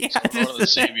 yeah, Lord the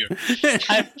Savior.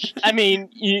 I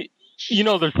mean, you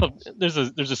know, there's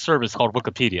a service called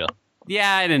Wikipedia.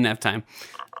 yeah, I didn't have time.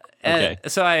 Okay.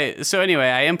 So anyway,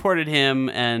 I imported him,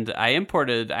 and I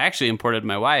actually imported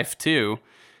my wife too,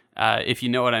 if you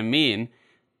know what I mean.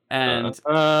 And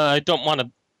I don't want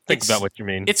to think about what you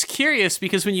mean. It's curious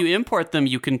because when you import them,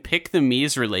 you can pick the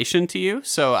Mii's relation to you.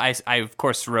 So I of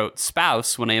course wrote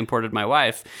spouse when I imported my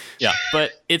wife. Yeah.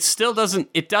 But it still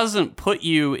doesn't put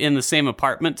you in the same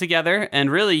apartment together, and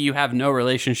really you have no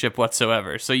relationship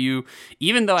whatsoever. So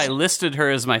even though I listed her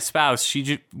as my spouse,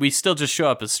 we still just show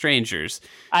up as strangers.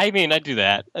 I mean, I do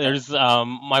that. There's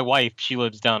my wife. She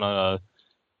lives down on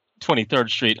 23rd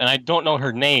Street, and I don't know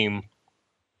her name,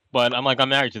 but I'm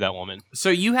married to that woman. So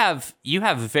you have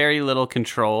very little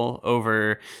control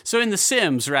over. So in The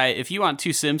Sims, right? If you want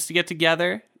two Sims to get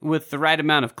together with the right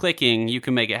amount of clicking, you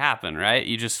can make it happen, right?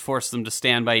 You just force them to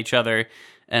stand by each other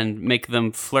and make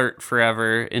them flirt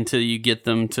forever until you get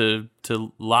them to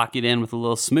lock it in with a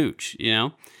little smooch, you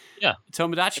know? Yeah.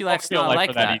 Tomodachi Life's not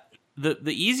like that.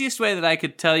 The easiest way that I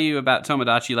could tell you about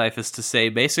Tomodachi Life is to say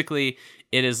basically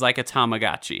it is like a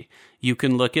Tamagotchi. You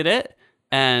can look at it,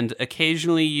 and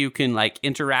occasionally you can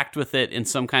interact with it in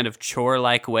some kind of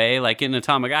chore-like way. Like in a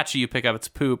Tamagotchi, you pick up its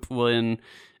poop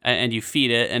and you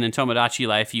feed it, and in Tomodachi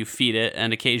Life, you feed it,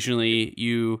 and occasionally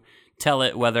you tell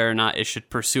it whether or not it should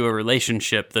pursue a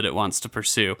relationship that it wants to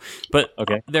pursue. But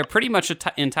they're pretty much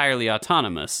entirely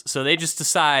autonomous. So they just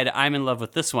decide, I'm in love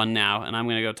with this one now, and I'm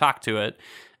going to go talk to it.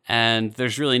 And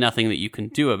there's really nothing that you can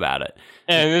do about it.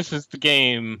 And this is the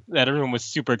game that everyone was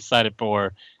super excited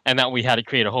for, and that we had to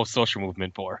create a whole social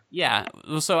movement for. Yeah.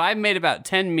 So I made about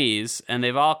 10 Miis, and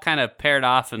they've all kind of paired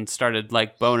off and started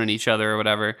boning each other or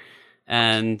whatever.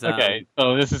 And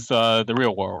so this is the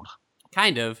real world.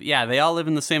 Kind of, yeah. They all live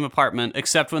in the same apartment,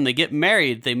 except when they get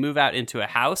married, they move out into a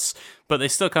house, but they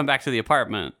still come back to the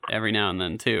apartment every now and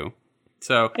then too.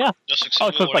 So yeah, that's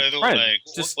exactly what I do.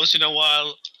 Just once in a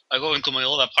while, I go into my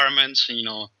old apartments, and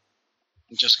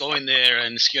just go in there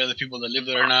and scare the people that live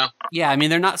there now. Yeah, I mean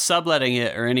they're not subletting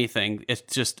it or anything. It's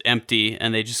just empty,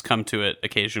 and they just come to it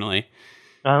occasionally.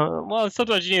 Well,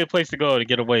 sometimes you need a place to go to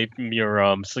get away from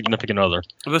your significant other.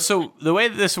 But so the way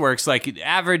that this works,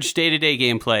 average day-to-day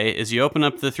gameplay, is you open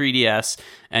up the 3DS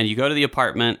and you go to the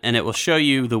apartment, and it will show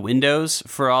you the windows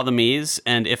for all the Miis,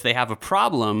 and if they have a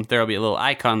problem, there will be a little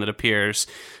icon that appears.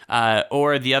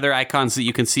 Or the other icons that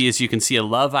you can see is you can see a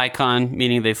love icon,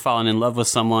 meaning they've fallen in love with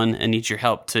someone and need your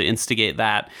help to instigate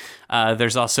that.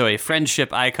 There's also a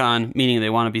friendship icon, meaning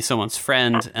they want to be someone's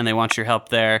friend and they want your help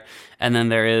there. And then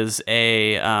there is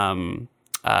a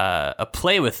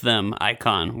play with them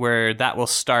icon, where that will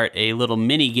start a little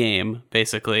mini game,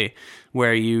 basically,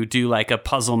 where you do a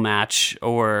puzzle match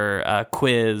or a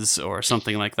quiz or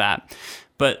something like that.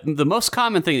 But the most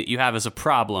common thing that you have is a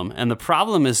problem, and the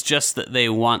problem is just that they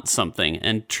want something.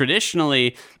 And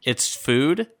traditionally, it's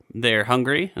food. They're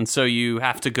hungry, and so you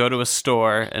have to go to a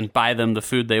store and buy them the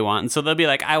food they want. And so they'll be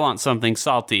like, I want something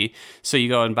salty. So you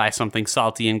go and buy something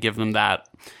salty and give them that.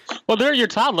 Well, they're your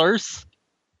toddlers.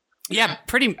 Yeah,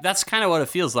 that's kind of what it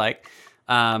feels like.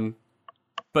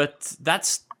 But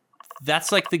that's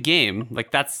the game.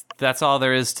 That's all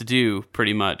there is to do,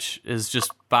 pretty much, is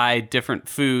just buy different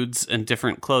foods and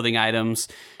different clothing items,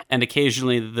 and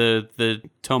occasionally the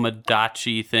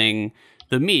Tomodachi thing,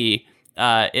 the Mii,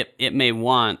 it may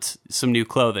want some new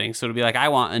clothing. So it'll be like, I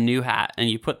want a new hat, and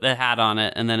you put the hat on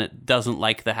it, and then it doesn't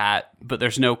like the hat, but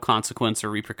there's no consequence or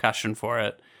repercussion for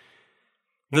it.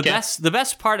 The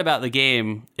best part about the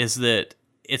game is that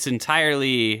it's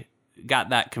entirely got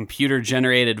that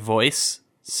computer-generated voice.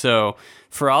 So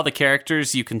for all the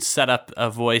characters, you can set up a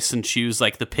voice and choose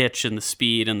the pitch and the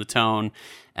speed and the tone.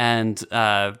 And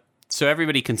so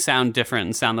everybody can sound different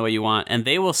and sound the way you want. And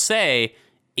they will say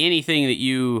anything that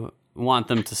you want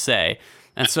them to say.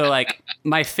 And so, like,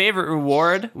 my favorite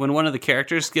reward when one of the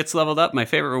characters gets leveled up, my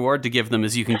favorite reward to give them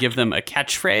is you can give them a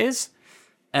catchphrase,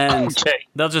 and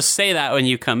they'll just say that when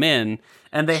you come in.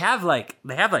 And they have like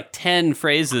 10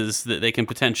 phrases that they can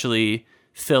potentially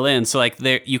fill in. So like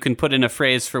you can put in a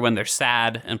phrase for when they're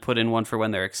sad, and put in one for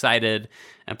when they're excited,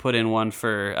 and put in one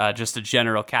for just a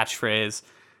general catchphrase.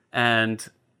 And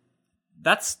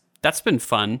that's been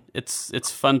fun.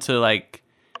 It's fun to like.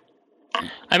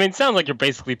 I mean, it sounds like you're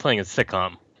basically playing a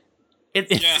sitcom.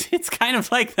 It's kind of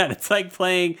like that. It's like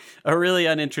playing a really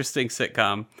uninteresting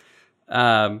sitcom.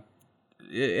 I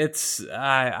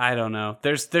don't know.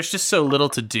 There's just so little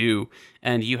to do,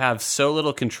 and you have so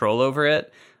little control over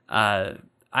it.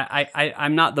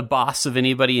 I'm not the boss of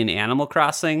anybody in Animal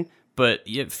Crossing, but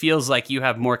it feels like you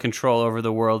have more control over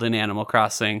the world in Animal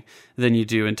Crossing than you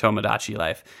do in Tomodachi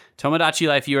Life. Tomodachi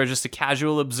Life, you are just a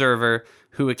casual observer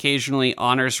who occasionally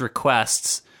honors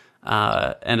requests.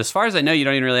 And as far as I know, you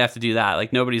don't even really have to do that.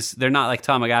 Like they're not like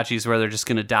Tamagotchis where they're just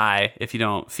going to die if you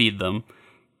don't feed them.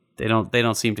 They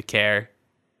don't seem to care.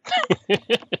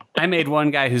 I made one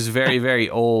guy who's very, very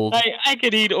old. I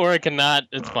could eat or I cannot.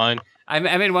 It's fine. I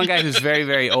made one guy who's very,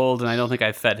 very old, and I don't think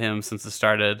I've fed him since it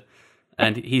started,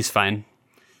 and he's fine.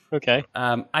 Okay.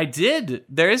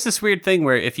 There is this weird thing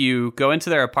where if you go into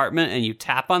their apartment and you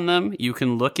tap on them, you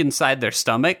can look inside their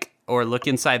stomach or look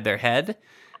inside their head.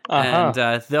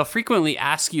 And they'll frequently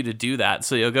ask you to do that.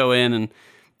 So you'll go in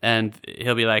and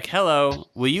he'll be like, "Hello,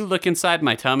 will you look inside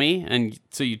my tummy?" And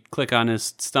so you click on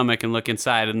his stomach and look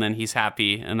inside, and then he's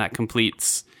happy, and that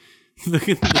completes like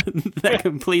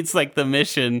the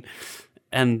mission.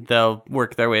 And they'll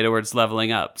work their way towards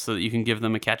leveling up so that you can give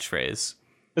them a catchphrase.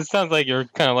 It sounds like you're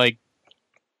kind of like,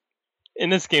 in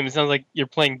this game, it sounds like you're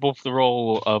playing both the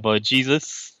role of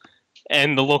Jesus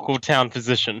and the local town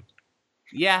physician.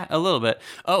 Yeah, a little bit.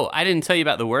 Oh, I didn't tell you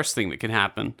about the worst thing that can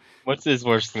happen. What's the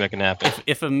worst thing that can happen?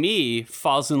 If a me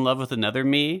falls in love with another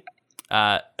me,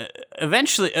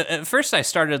 eventually, at first I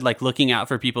started like looking out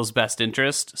for people's best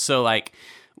interest. So like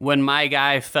when my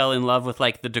guy fell in love with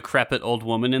like the decrepit old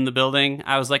woman in the building,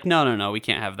 I was like, no, we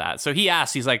can't have that. So he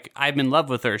asked, he's like, "I'm in love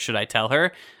with her. Should I tell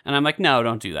her?" And I'm like, "No,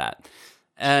 don't do that."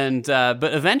 And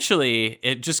but eventually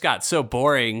it just got so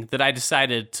boring that I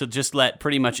decided to just let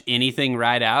pretty much anything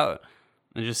ride out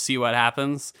and just see what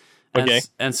happens. Okay.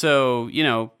 And so, you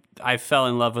know, I fell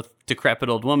in love with decrepit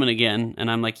old woman again,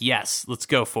 and I'm like, yes, let's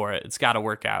go for it. It's got to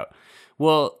work out.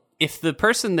 Well, if the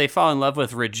person they fall in love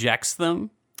with rejects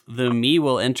them, the me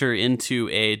will enter into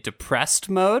a depressed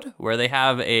mode where they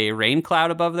have a rain cloud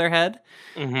above their head.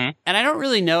 Mm-hmm. And I don't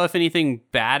really know if anything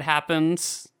bad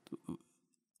happens.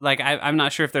 Like, I'm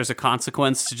not sure if there's a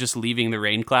consequence to just leaving the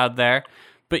rain cloud there.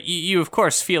 But you, of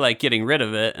course, feel like getting rid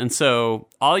of it. And so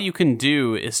all you can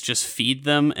do is just feed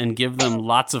them and give them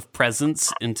lots of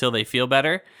presents until they feel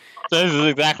better. So this is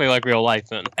exactly like real life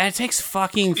then. And it takes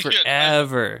fucking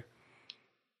forever.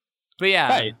 But yeah.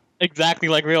 Right. Exactly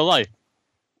like real life.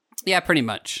 Yeah, pretty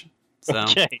much. So,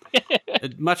 Okay.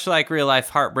 much like real life,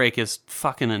 heartbreak is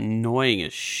fucking annoying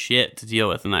as shit to deal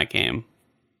with in that game.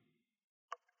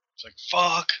 It's like,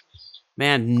 fuck.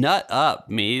 Man, nut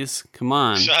up, Mies. Come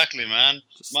on. Exactly, man.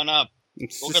 Man up.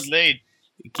 Go get laid.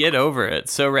 Get over it.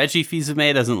 So Reggie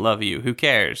Fils-Aimé doesn't love you. Who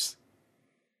cares?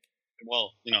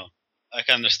 Well, you know, I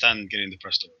can understand getting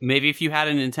depressed over it. Maybe if you had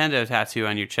a Nintendo tattoo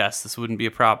on your chest, this wouldn't be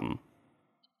a problem.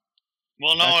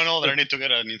 Well, now I know that I need to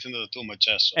get a Nintendo 2 on my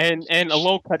chest. So. And a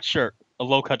low cut shirt. A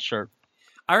low cut shirt.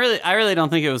 I really don't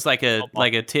think it was like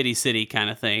a Titty City kind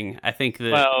of thing. I think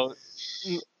that Well,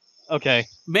 okay.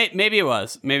 maybe it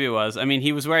was. Maybe it was. I mean,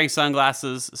 he was wearing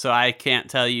sunglasses, so I can't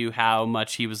tell you how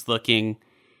much he was looking.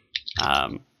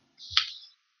 But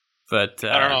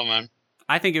I don't know, man.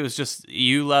 I think it was just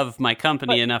you love my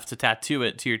company enough to tattoo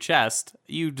it to your chest.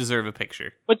 You deserve a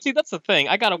picture. But see, that's the thing.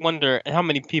 I gotta wonder how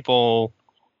many people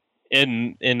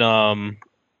in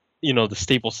you know, the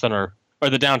Staples Center or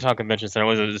the downtown convention center,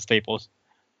 was it the Staples?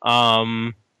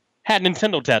 Had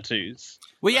Nintendo tattoos.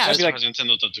 Well, yeah, Has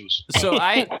Nintendo tattoos. so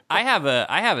I have a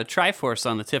Triforce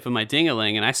on the tip of my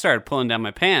dingaling, and I started pulling down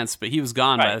my pants, but he was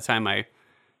gone by the time I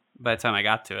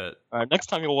got to it. All right, next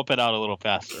time you'll whip it out a little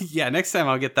faster. Yeah, next time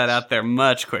I'll get that out there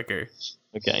much quicker.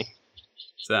 Okay.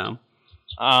 So,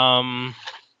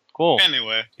 cool.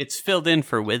 Anyway. it's filled in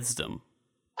for wisdom.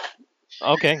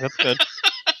 Okay, that's good.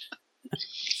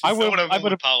 I would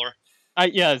have power.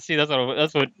 Yeah, see,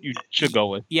 that's what you should go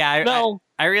with. Yeah,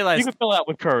 I realized You can fill out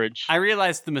with courage. I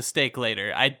realized the mistake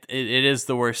later. It is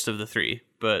the worst of the three,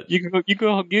 but You go ahead.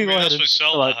 That's And what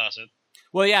fill Zelda out. has it.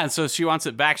 well, yeah. And so if she wants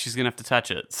it back, she's gonna have to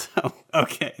touch it. So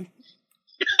okay.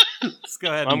 Let's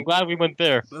go ahead. I'm glad we went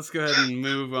there. Let's go ahead and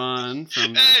move on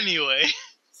from that. Anyway,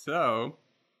 So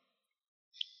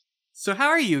how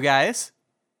are you guys?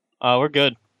 We're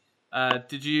good.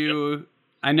 Did you?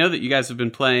 I know that you guys have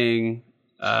been playing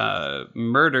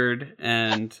Murdered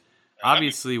and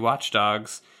obviously Watch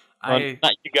Dogs. Well,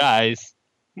 not you guys.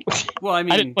 Well, I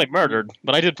mean, I didn't play Murdered,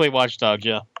 but I did play Watch Dogs.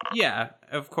 Yeah. Yeah,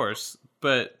 of course.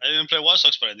 But I didn't play Watch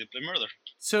Dogs, but I did play Murder.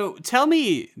 so tell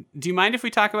me, do you mind if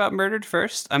we talk about Murdered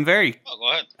first? Oh,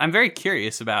 go ahead. I'm very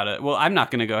curious about it. Well, I'm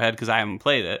not going to go ahead because I haven't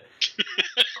played it.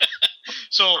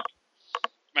 So,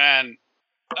 man,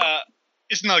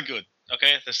 it's not good.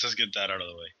 Okay, let's just get that out of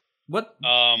the way.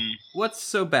 What's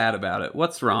so bad about it?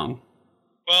 What's wrong?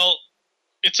 Well,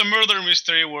 it's a murder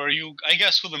mystery where I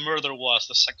guess who the murderer was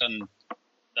the second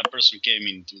that person came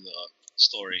into the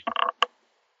story,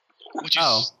 which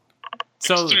is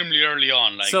extremely early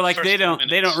on. They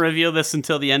don't reveal this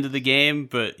until the end of the game,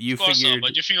 but you figured.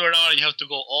 But you figure it out, and you have to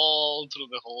go all through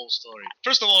the whole story.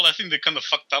 First of all, I think they kind of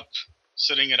fucked up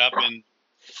setting it up in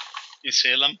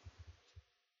Salem.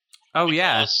 Oh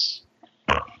yeah.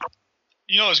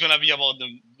 You know it's gonna be about the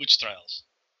witch trials,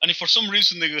 and if for some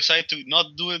reason they decide to not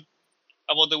do it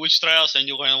about the witch trials, then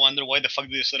you're gonna wonder why the fuck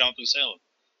did they set out in Salem.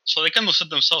 So they kind of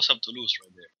set themselves up to lose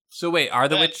right there. So wait, are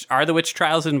the witch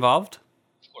trials involved?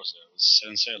 Of course, it was set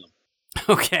in Salem.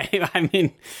 Okay, I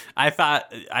mean, I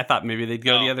thought maybe they'd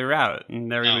go the other route,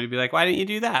 and everybody would be like, "Why didn't you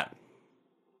do that?"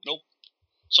 Nope.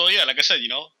 So yeah, like I said,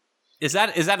 is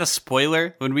that a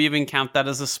spoiler? Would we even count that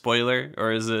as a spoiler,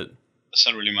 or is it?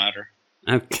 Doesn't really matter.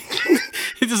 Okay.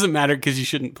 It doesn't matter because you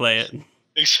shouldn't play it.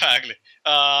 Exactly.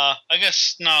 I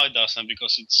guess no, it doesn't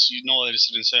because that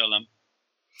it's in Salem.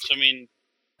 So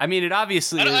I mean, it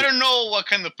obviously. I don't know what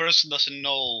kind of person doesn't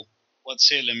know what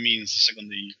Salem means the second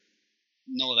they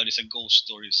know that it's a ghost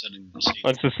story set in Salem.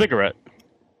 It's a cigarette.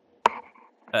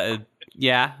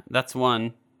 Yeah, that's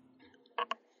one.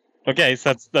 Okay,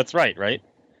 so that's right?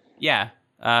 Yeah.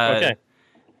 Okay.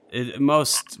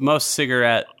 Most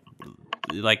cigarette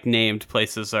named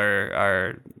places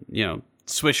are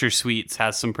Swisher Sweets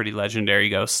has some pretty legendary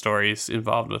ghost stories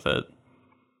involved with it.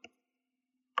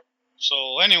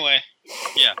 So anyway,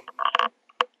 yeah.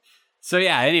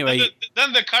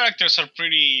 Then the characters are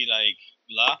pretty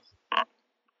blah.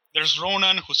 There's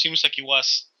Ronan, who seems like he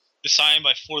was designed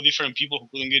by 4 different people who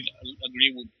couldn't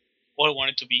agree with what he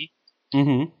wanted to be.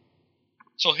 Mm-hmm.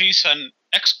 So he's an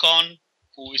ex-con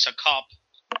who is a cop,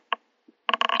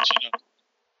 which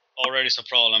already is a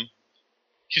problem.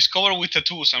 He's covered with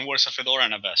tattoos and wears a fedora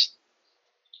and a vest.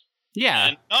 Yeah.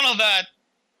 And none of that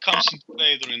comes into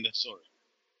play during the story.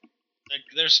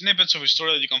 There's snippets of his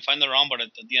story that you can find around, but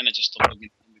at the end I just stopped looking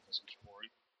because it was boring.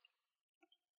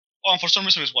 Oh, and for some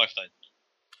reason his wife died.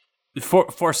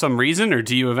 For some reason, or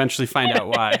do you eventually find out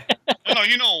why? No,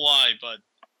 you know why, but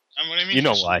what I mean you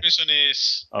know for why. some reason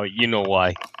is... Oh, you know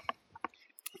why.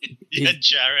 Yeah,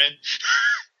 Jared.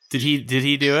 Did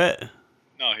he do it?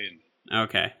 No, he didn't.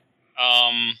 Okay.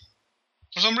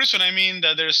 For some reason,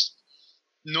 that there's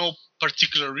no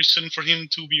particular reason for him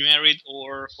to be married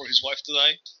or for his wife to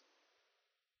die.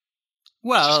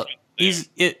 Well, he's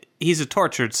a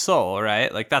tortured soul,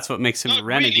 right? That's what makes him a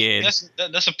renegade.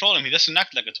 Really. That's a problem. He doesn't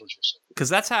act like a tortured soul. Because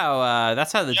that's how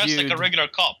the dude. He's like a regular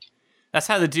cop. That's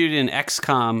how the dude in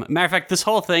XCOM. Matter of fact, this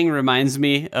whole thing reminds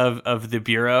me of the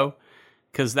Bureau.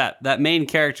 Because that main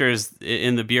character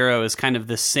in the Bureau is kind of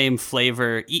the same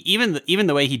flavor, even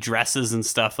the way he dresses and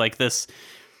stuff like this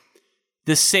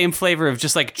same flavor of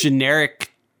just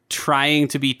generic trying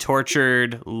to be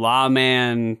tortured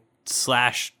lawman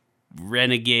 /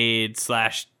 renegade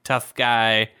 / tough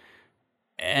guy,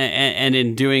 and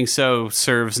in doing so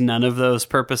serves none of those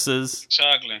purposes.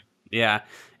 Exactly. Yeah,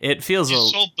 it feels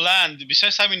so bland.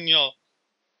 Besides having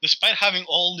despite having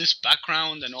all this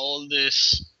background and all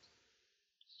this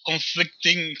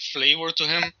conflicting flavor to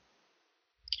him,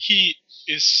 he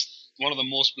is one of the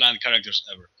most bland characters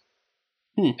ever.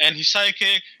 And his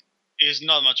sidekick is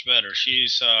not much better.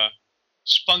 She's a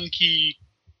spunky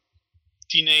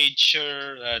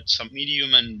teenager that's a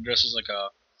medium and dresses like a,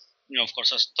 of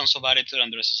course has tons of attitude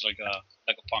and dresses like a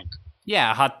punk.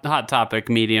 Yeah, hot topic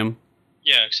medium.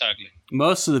 Yeah, exactly.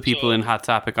 Most of the people in Hot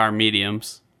Topic are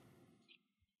mediums.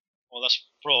 Well, that's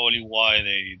probably why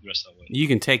they dress that way. You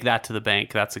can take that to the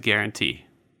bank. That's a guarantee.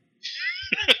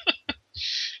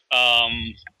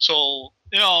 So,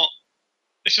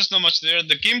 it's just not much there.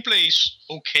 The gameplay is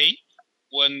okay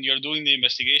when you're doing the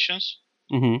investigations.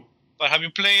 Mm-hmm. But have you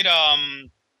played,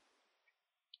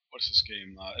 what's this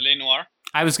game? L.A. Noire?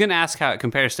 I was going to ask how it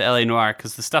compares to L.A. Noire,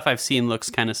 because the stuff I've seen looks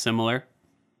kind of similar.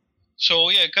 So,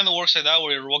 yeah, it kind of works like that,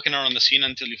 where you're walking around the scene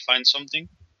until you find something.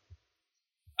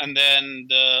 and then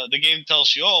the game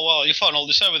tells you, oh well, you found all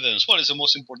this evidence. What is the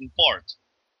most important part?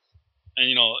 And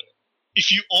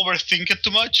if you overthink it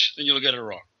too much, then you'll get it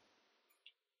wrong.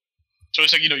 So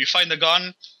it's like you find a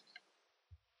gun,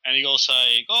 and he goes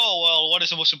like, oh well, what is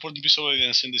the most important piece of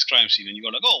evidence in this crime scene? And you go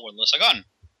like, oh well, there's a gun. And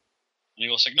he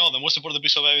goes like, no, the most important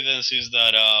piece of evidence is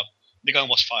that the gun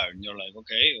was fired. And you're like,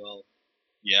 okay, well,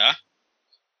 yeah.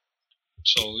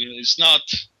 So it's not.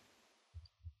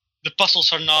 The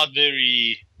puzzles are not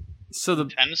very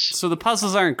intense. So the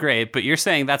puzzles aren't great, but you're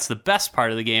saying that's the best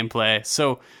part of the gameplay.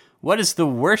 So what is the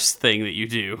worst thing that you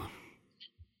do?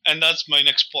 And that's my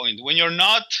next point. When you're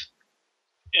not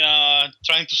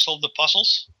trying to solve the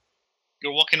puzzles,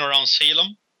 you're walking around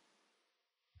Salem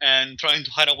and trying to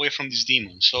hide away from these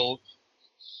demons. So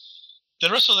the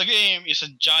rest of the game is a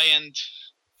giant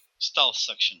stealth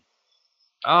section.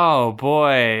 Oh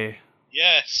boy.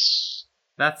 Yes.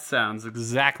 That sounds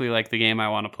exactly like the game I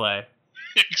want to play.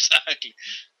 Exactly.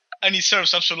 And it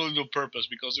serves absolutely no purpose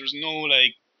because there's no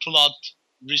plot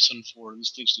reason for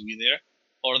these things to be there,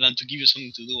 other than to give you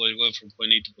something to do while you're going from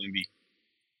point A to point B.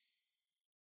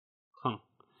 Huh.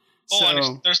 Oh,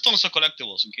 and there's tons of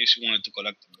collectibles in case you wanted to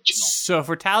collect them. So if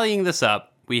we're tallying this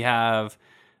up, we have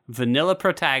vanilla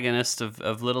protagonist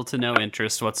of little to no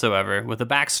interest whatsoever, with a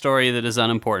backstory that is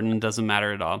unimportant and doesn't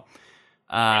matter at all.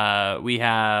 We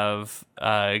have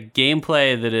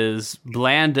gameplay that is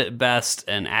bland at best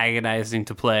and agonizing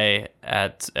to play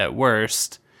at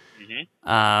worst.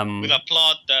 Mm-hmm. With a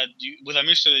plot with a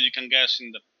mystery that you can guess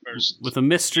in the first. With a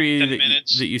mystery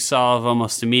that you solve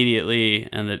almost immediately,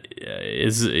 and that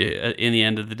is in the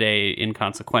end of the day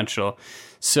inconsequential.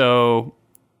 So,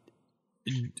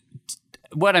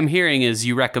 what I'm hearing is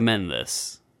you recommend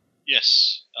this.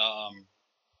 Yes.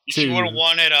 If you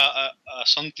wanted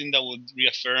something that would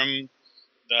reaffirm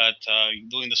that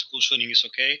doing the school shooting is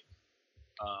okay,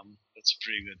 that's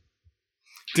pretty good.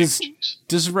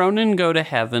 Does Ronan go to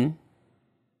heaven?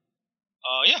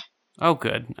 Yeah. Oh,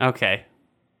 good. Okay.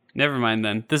 Never mind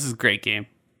then. This is a great game.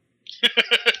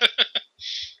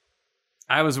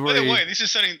 I was worried. By the way, this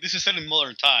is set in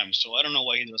modern times, so I don't know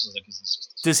why he dresses like this.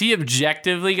 Does he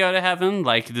objectively go to heaven?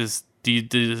 Like, does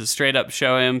it straight up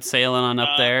show him sailing on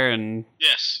up there? And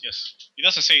yes. He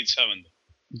doesn't say it's heaven,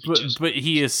 but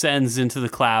he ascends into the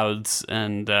clouds,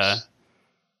 and all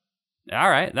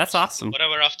right, that's awesome.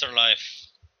 Whatever afterlife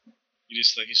it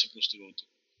is that he's supposed to go to.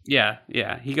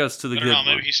 Yeah, he goes to the good one.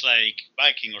 Maybe he's like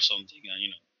Viking or something,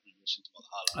 and he goes into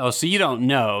Valhalla. Oh, so you don't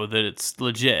know that it's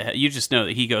legit. You just know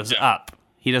that he goes up.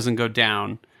 He doesn't go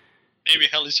down. Maybe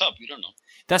hell is up. You don't know.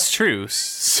 That's true.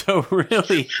 So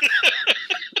really,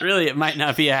 it might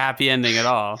not be a happy ending at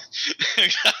all.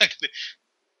 Exactly.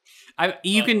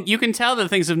 You can tell that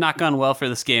things have not gone well for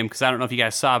this game, because I don't know if you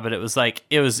guys saw, but it was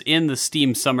in the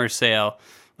Steam summer sale,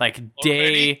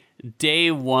 day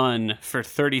one for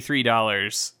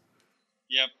 $33.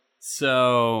 Yep.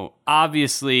 So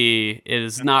obviously it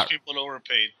is not. People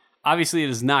overpaid. Obviously, it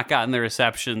has not gotten the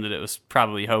reception that it was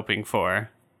probably hoping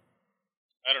for.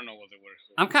 I don't know what they were.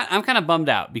 I'm kind of bummed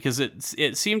out, because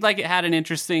it seemed like it had an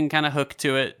interesting kind of hook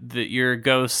to it, that you're a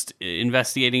ghost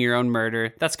investigating your own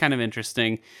murder. That's kind of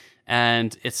interesting.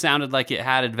 And it sounded like it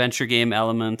had adventure game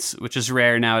elements, which is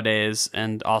rare nowadays,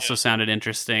 and also sounded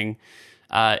interesting.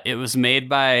 It was made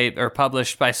by or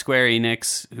published by Square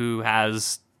Enix, who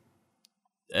has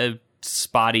a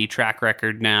spotty track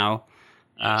record now.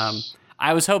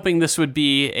 I was hoping this would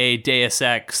be a Deus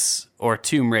Ex or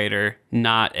Tomb Raider,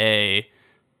 not a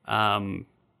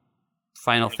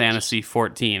Final Fantasy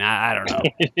 14. I don't know.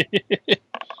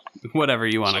 Whatever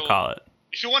you want to call it.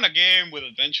 If you want a game with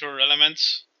adventure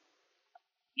elements,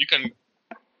 you can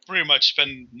pretty much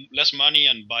spend less money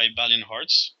and buy Valiant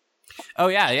Hearts. Oh,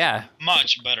 yeah.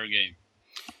 Much better game.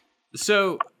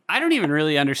 So, I don't even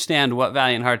really understand what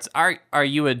Valiant Hearts are. Are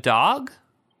you a dog?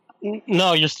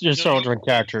 No, you're still a different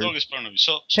character. Dog is part of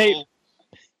it.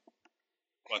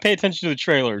 Pay attention to the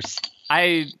trailers.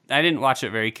 I didn't watch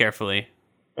it very carefully.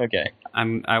 Okay.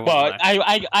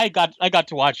 I got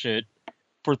to watch it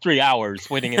for 3 hours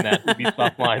waiting in that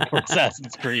Ubisoft line for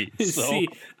Assassin's Creed. So. See,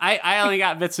 I only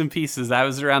got bits and pieces. I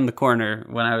was around the corner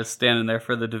when I was standing there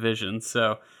for the Division,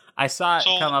 so I saw it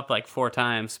come up 4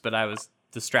 times, but I was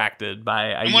distracted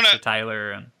by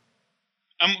Tyler and.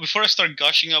 Before I start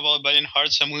gushing about Valiant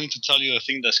Hearts, I'm going to tell you a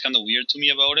thing that's kind of weird to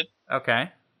me about it. Okay.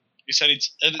 Is that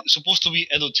it's supposed to be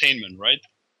edutainment, right?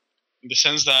 In the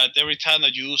sense that every time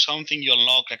that you do something, you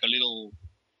unlock a little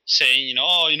saying,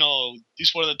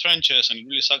 these were the trenches, and it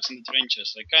really sucks in the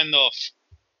trenches.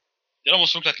 They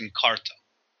almost look like in Carta,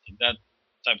 like that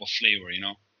type of flavor,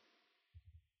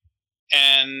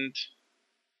 And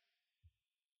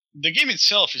the game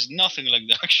itself is nothing like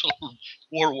the actual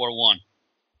World War One.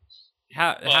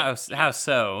 How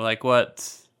so? Like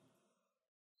what?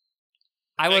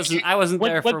 I wasn't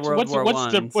there for World War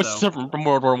One. What's different from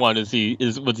World War One?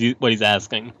 What he's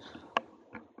asking?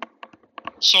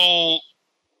 So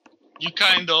you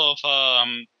kind of are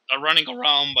running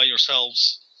around by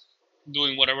yourselves,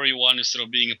 doing whatever you want instead of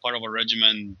being a part of a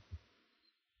regiment.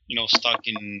 Stuck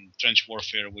in trench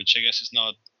warfare, which I guess is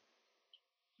not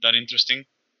that interesting.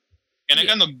 And I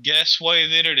kind of guess why they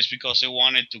did it is because they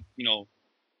wanted to,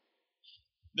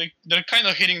 they're kind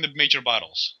of hitting the major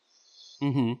battles.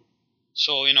 Mm-hmm.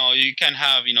 So, you can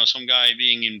have, some guy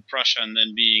being in Prussia and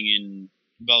then being in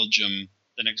Belgium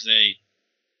the next day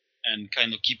and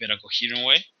kind of keep it a coherent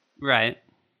way. Right.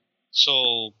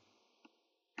 So,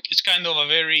 it's kind of a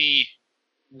very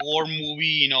war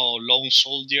movie, lone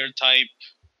soldier type,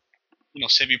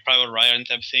 Saving Private Ryan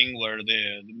type thing where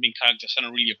the main characters are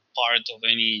not really a part of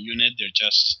any unit. They're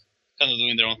just kind of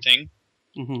doing their own thing.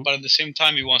 Mm-hmm. But at the same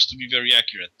time, he wants to be very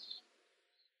accurate.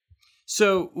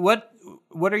 So what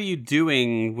are you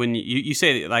doing when you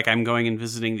say like I'm going and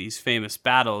visiting these famous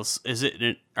battles?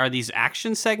 Are these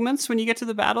action segments when you get to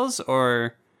the battles,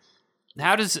 or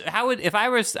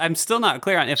I'm still not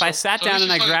clear on if I sat down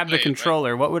and I grabbed the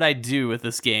controller, right? What would I do with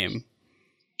this game?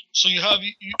 So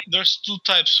there's two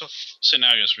types of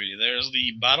scenarios really. There's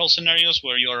the battle scenarios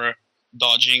where you're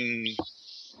dodging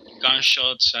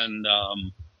gunshots and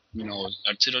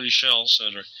artillery shells,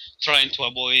 or trying to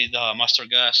avoid master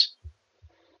gas,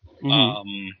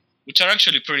 mm-hmm. Which are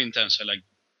actually pretty intense. I like.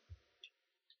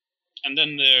 And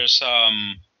then there's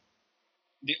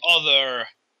the other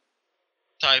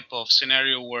type of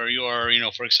scenario where you're,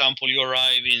 for example, you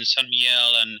arrive in San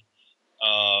Miguel and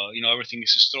everything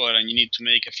is destroyed and you need to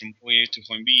make it from point A to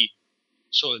point B.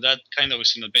 So that kind of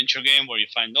is an adventure game where you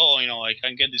find, I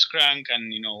can get this crank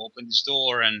and, open this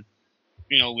door and,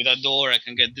 with that door I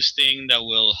can get this thing that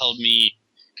will help me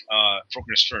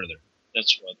progress further.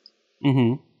 That's what.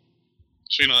 Mm-hmm.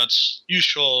 So, that's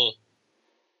usual,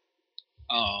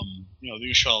 the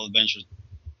usual adventure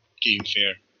game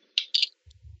fare.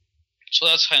 So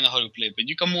that's kind of how you play. But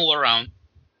you can move around.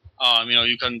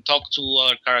 You can talk to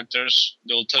other characters.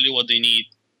 They will tell you what they need.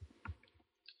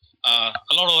 A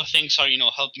lot of the things are,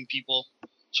 helping people.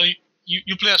 So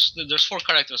you play as there's 4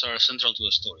 characters that are central to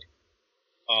the story.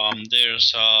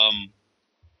 There's a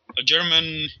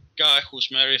German guy who's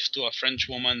married to a French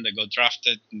woman that got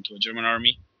drafted into a German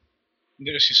army.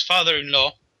 There's his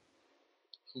father-in-law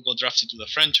who got drafted to the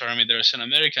French army. There's an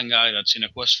American guy that's in a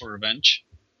quest for revenge.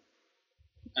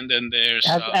 And then there's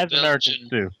as Americans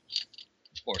do.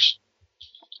 Of course.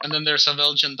 And then there's a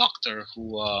Belgian doctor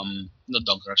who, not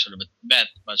doctor actually, but vet,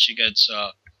 but she gets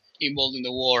involved in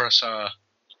the war as a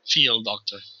field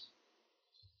doctor.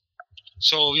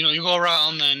 So, you go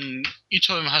around and each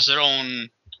of them has their own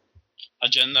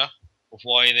agenda of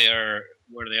why they are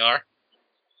where they are.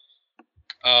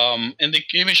 And they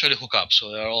eventually hook up,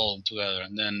 so they're all together,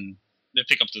 and then they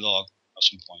pick up the dog at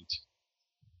some point,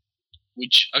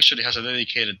 which actually has a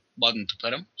dedicated button to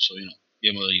pet him, so,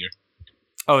 Game of the Year.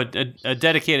 Oh, a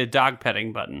dedicated dog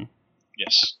petting button.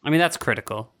 Yes. I mean, that's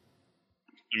critical.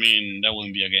 I mean, that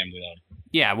wouldn't be a game without it.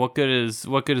 Yeah, what good is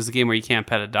a game where you can't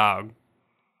pet a dog?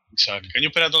 Exactly. Can you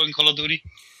pet a dog in Call of Duty?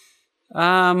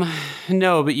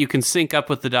 No, but you can sync up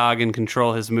with the dog and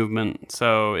control his movement,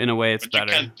 so in a way it's better.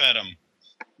 You can't pet him.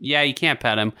 Yeah, you can't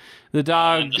pet him. The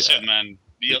dog... That's it, man.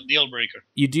 Deal breaker.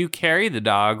 You do carry the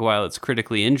dog while it's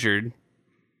critically injured.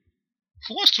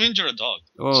 Who wants to injure a dog?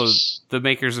 Well, the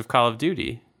makers of Call of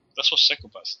Duty. That's what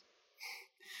psychopaths.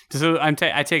 So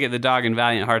I take it the dog in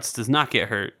Valiant Hearts does not get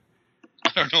hurt.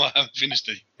 I don't know. I haven't finished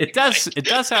it. It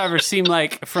does, however, seem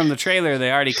like from the trailer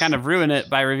they already kind of ruin it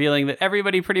by revealing that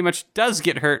everybody pretty much does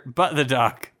get hurt, but the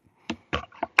dog.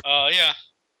 Yeah.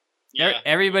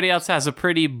 Everybody else has a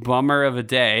pretty bummer of a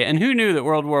day, and who knew that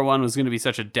World War I was going to be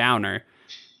such a downer?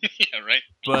 Yeah, right.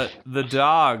 But the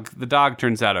dog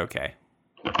turns out okay.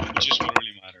 Which is what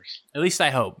really matters. At least I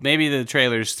hope. Maybe the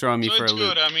trailer's throwing me for a loop. So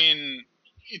it's good. I mean,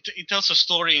 it tells a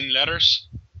story in letters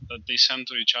that they send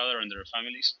to each other and their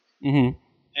families. Mm-hmm.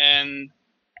 And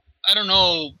I don't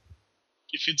know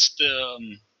if it's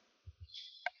the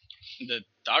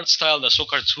art style that's so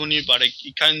cartoony, but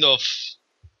it kind of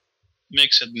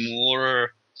makes it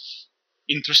more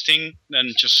interesting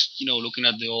than just looking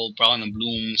at the old Brown and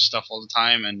Bloom stuff all the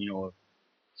time and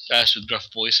guys with gruff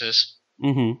voices.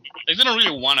 Mm-hmm. Like they don't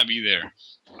really want to be there.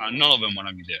 None of them want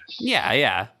to be there.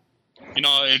 Yeah.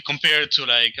 Compared to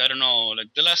I don't know,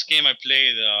 the last game I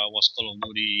played was Call of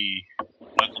Duty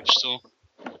Black Ops 2,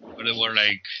 where they were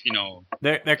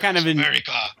they're kind of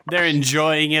America. They're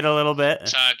enjoying it a little bit.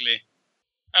 Exactly.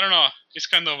 I don't know. It's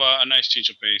kind of a nice change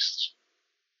of pace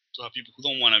to have people who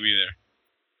don't want to be there.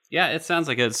 Yeah, it sounds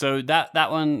like it. So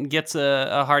that one gets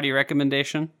a hearty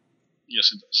recommendation.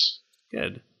 Yes, it does.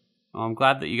 Good. Well, I'm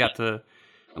glad you got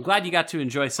to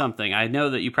enjoy something. I know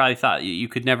that you probably thought you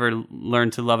could never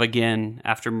learn to love again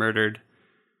after Murdered.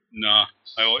 No,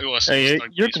 it was. Hey,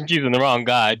 you're confusing the wrong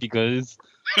guy because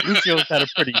Lucio's had a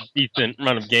pretty decent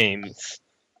run of games.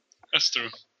 That's true.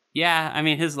 Yeah, I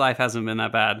mean his life hasn't been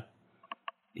that bad.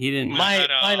 He didn't. Mine,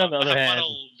 on the other hand,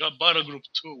 Battle Group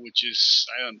 2, which is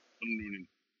I don't even.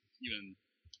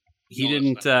 He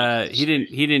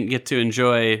didn't get to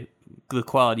enjoy the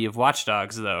quality of Watch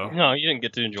Dogs, though. No, you didn't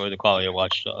get to enjoy the quality of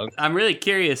Watch Dogs. I'm really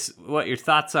curious what your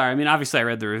thoughts are. I mean, obviously I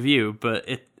read the review, but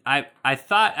I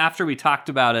thought after we talked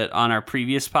about it on our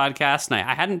previous podcast, and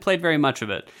I hadn't played very much of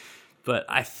it, but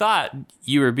I thought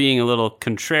you were being a little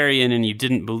contrarian and you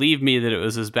didn't believe me that it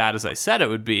was as bad as I said it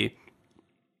would be.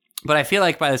 But I feel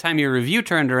like by the time your review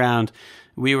turned around,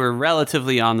 we were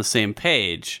relatively on the same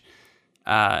page.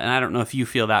 And I don't know if you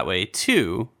feel that way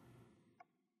too.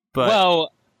 But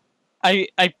well, I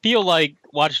feel like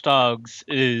Watch Dogs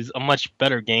is a much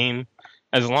better game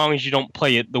as long as you don't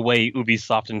play it the way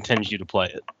Ubisoft intends you to play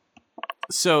it.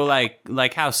 So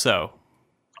like how so?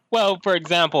 Well, for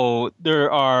example,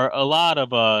 there are a lot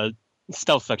of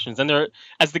stealth sections, and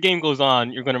as the game goes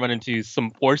on, you're going to run into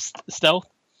some forced stealth.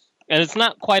 And it's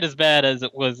not quite as bad as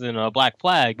it was in Black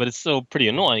Flag, but it's still pretty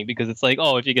annoying because it's like,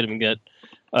 oh, if you get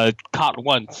caught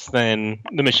once, then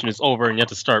the mission is over and you have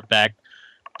to start back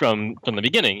from the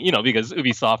beginning, because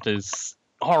Ubisoft is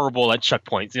horrible at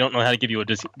checkpoints. They don't know how to give you a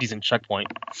decent checkpoint.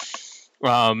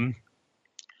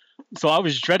 So I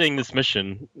was dreading this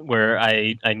mission where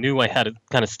I knew I had to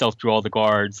kind of stealth through all the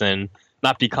guards and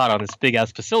not be caught on this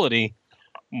big-ass facility.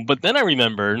 But then I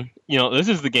remembered, this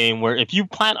is the game where if you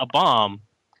plant a bomb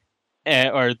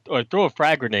or throw a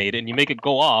frag grenade and you make it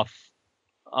go off,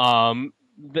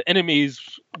 the enemies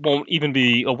won't even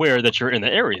be aware that you're in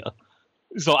the area.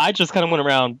 So I just kind of went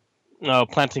around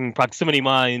planting proximity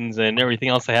mines and everything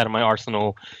else I had in my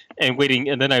arsenal and waiting.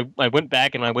 And then I went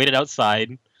back and I waited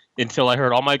outside until I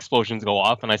heard all my explosions go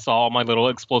off and I saw all my little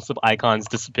explosive icons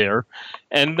disappear.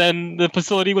 And then the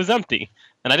facility was empty.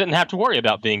 And I didn't have to worry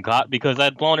about being caught because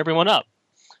I'd blown everyone up.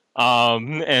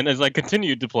 And as I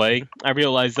continued to play, I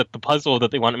realized that the puzzle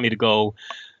that they wanted me to go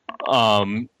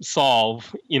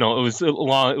solve, it was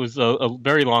a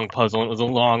very long puzzle. And it was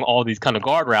along all these kind of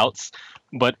guard routes.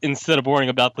 But instead of worrying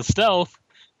about the stealth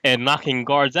and knocking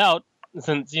guards out,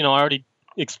 since, I already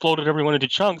exploded everyone into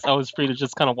chunks, I was free to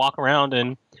just kind of walk around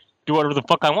and do whatever the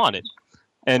fuck I wanted.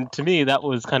 And to me, that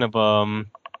was kind of,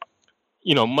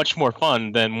 much more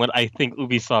fun than what I think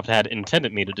Ubisoft had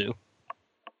intended me to do.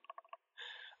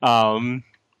 I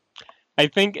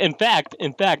think, in fact,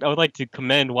 I would like to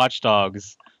commend Watch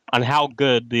Dogs on how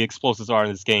good the explosives are in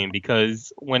this game,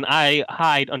 because when I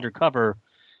hide undercover,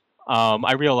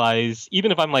 I realize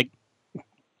even if I'm like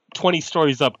 20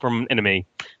 stories up from an enemy,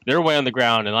 they're way on the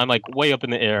ground and I'm like way up in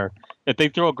the air. If they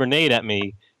throw a grenade at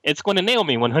me, it's going to nail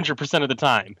me 100% of the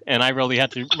time, and I really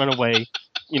have to run away.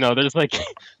 There's like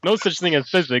no such thing as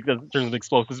physics in terms of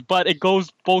explosives, but it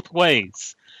goes both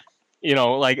ways.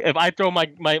 Like if I throw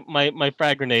my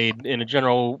frag grenade in a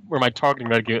general where my targeting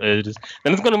radius is,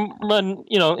 then it's going to run,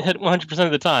 hit 100%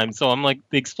 of the time. So I'm like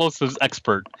the explosives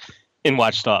expert in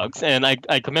Watch Dogs, and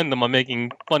I commend them on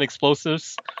making fun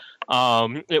explosives.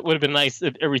 It would have been nice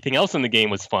if everything else in the game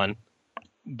was fun,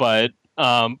 but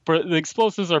the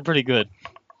explosives are pretty good.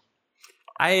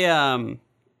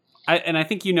 I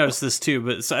think you noticed this too,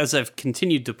 but as I've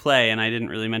continued to play, and I didn't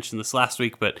really mention this last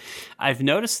week, but I've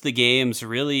noticed the game's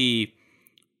really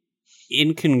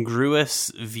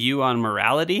incongruous view on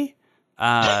morality.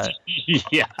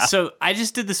 Yeah. So I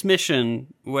just did this mission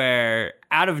where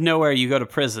out of nowhere you go to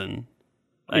prison.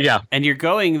 And you're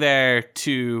going there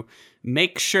to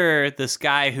make sure this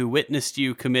guy who witnessed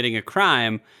you committing a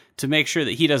crime, to make sure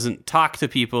that he doesn't talk to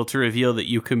people to reveal that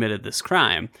you committed this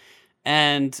crime.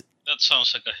 And that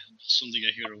sounds like something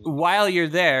I hear. While you're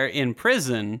there in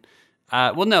prison,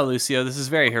 well, no, Lucio, this is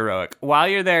very heroic. While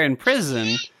you're there in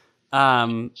prison,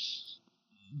 the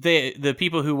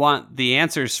people who want the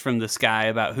answers from this guy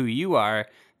about who you are,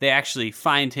 they actually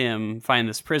find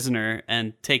this prisoner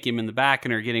and take him in the back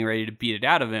and are getting ready to beat it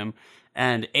out of him.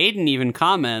 And Aiden even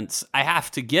comments, I have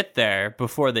to get there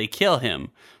before they kill him.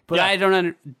 But yeah. I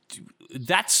don't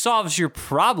that solves your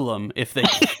problem if they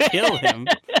kill him.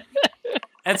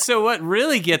 And so what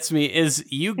really gets me is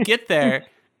you get there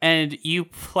and you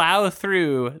plow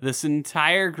through this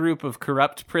entire group of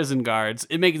corrupt prison guards.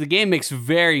 The game makes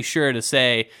very sure to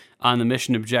say on the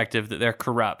mission objective that they're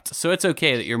corrupt. So it's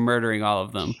okay that you're murdering all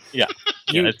of them. Yeah.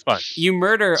 Yeah, it's fun. You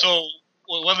murder. So,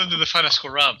 whether they define as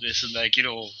corrupt is it like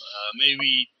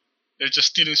maybe they're just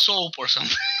stealing soap or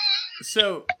something.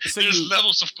 So There's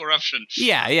levels of corruption.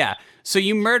 Yeah. So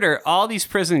you murder all these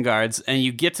prison guards, and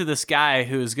you get to this guy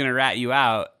who's going to rat you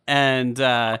out, and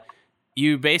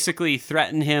you basically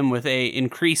threaten him with a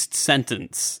increased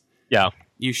sentence. Yeah.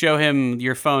 You show him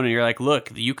your phone, and you're like,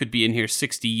 "Look, you could be in here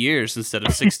 60 years instead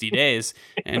of 60 days."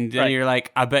 And then you're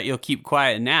like, "I bet you'll keep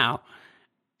quiet now."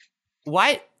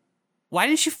 Why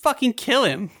didn't you fucking kill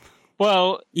him?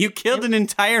 Well, You killed an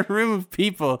entire room of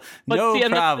people. No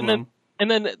problem. And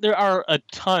then there are a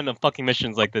ton of fucking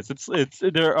missions like this.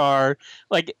 There are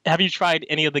like, have you tried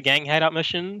any of the gang hideout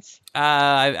missions?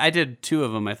 I did 2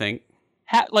 of them, I think.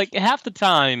 Half the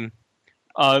time,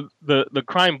 the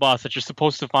crime boss that you're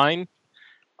supposed to find,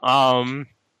 the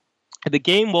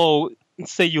game will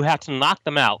say you have to knock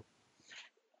them out.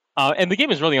 And the game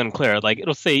is really unclear. Like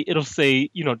it'll say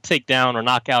take down or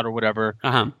knock out or whatever,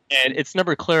 and it's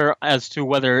never clear as to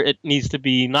whether it needs to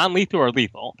be non-lethal or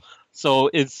lethal. So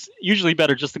it's usually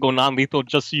better just to go non-lethal,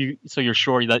 just so you're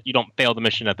sure that you don't fail the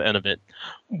mission at the end of it.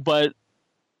 But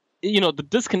the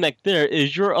disconnect there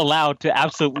is you're allowed to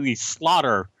absolutely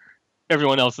slaughter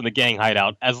everyone else in the gang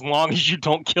hideout as long as you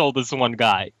don't kill this one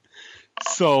guy.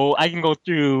 So I can go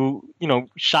through,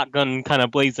 shotgun kind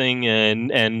of blazing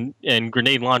and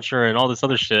grenade launcher and all this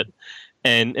other shit,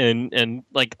 and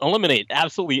like eliminate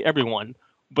absolutely everyone.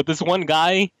 But this one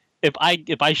guy, if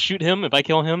I shoot him, if I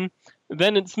kill him,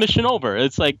 then it's mission over.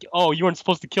 It's like, oh, you weren't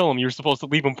supposed to kill him. You're supposed to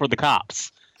leave him for the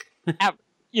cops.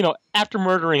 After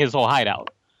murdering his whole hideout.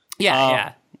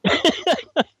 Yeah.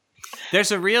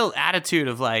 There's a real attitude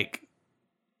of like,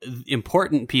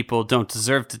 important people don't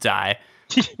deserve to die.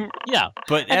 Yeah,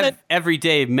 but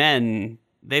everyday men,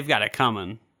 they've got it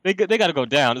coming. They got to go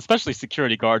down, especially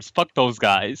security guards. Fuck those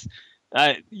guys.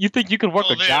 You think you can work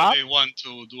a job? They want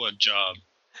to do a job.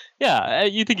 Yeah,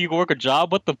 you think you can work a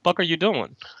job? What the fuck are you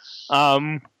doing?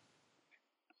 I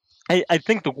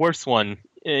think the worst one,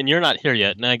 and you're not here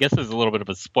yet, and I guess this is a little bit of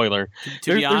a spoiler.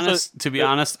 To be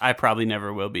honest, I probably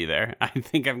never will be there. I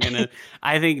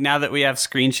think now that we have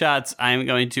screenshots, I'm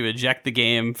going to eject the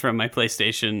game from my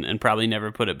PlayStation and probably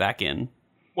never put it back in.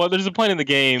 Well, there's a point in the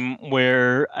game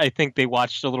where I think they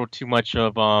watched a little too much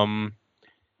of what's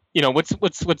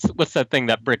that thing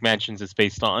that Brick Mansions is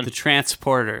based on? The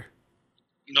Transporter.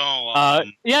 No.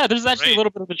 Yeah, there's actually a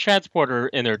little bit of the Transporter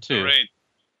in there too. The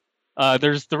Raid.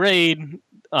 There's the Raid.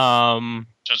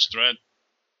 Judge Dredd.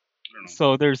 I don't know.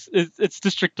 So it's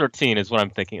District 13 is what I'm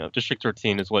thinking of. District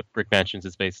 13 is what Brick Mansions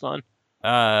is based on.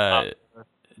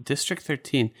 District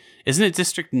 13. Isn't it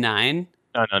District 9?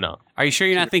 No. Are you sure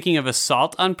you're not thinking of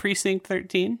Assault on Precinct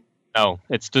 13? No,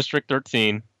 it's District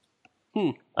 13.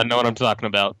 I know what I'm talking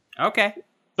about. Okay.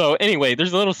 So anyway,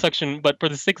 there's a little section, but for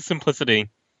the sake of simplicity,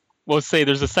 we'll say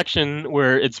there's a section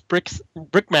where it's brick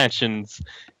mansions,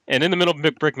 and in the middle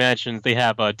of brick mansions, they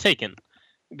have Taken,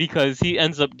 because he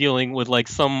ends up dealing with like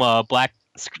some black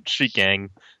street gang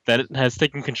that has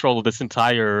taken control of this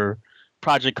entire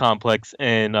project complex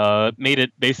and made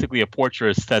it basically a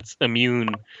fortress that's immune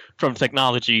from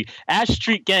technology, as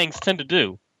street gangs tend to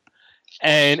do.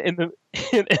 And in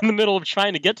the middle of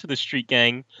trying to get to the street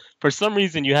gang, for some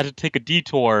reason you had to take a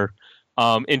detour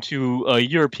into a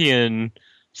European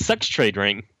sex trade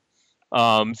ring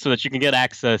so that you can get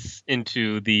access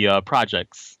into the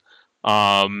projects.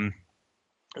 Don't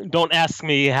ask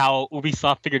me how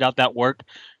Ubisoft figured out that work.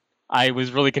 I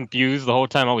was really confused the whole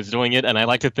time I was doing it, and I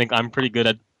like to think I'm pretty good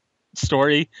at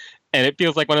story. And it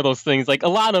feels like one of those things. Like a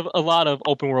lot of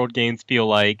open world games feel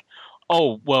like,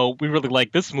 oh well, we really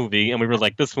like this movie, and we really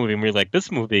like this movie, and we really like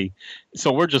this movie,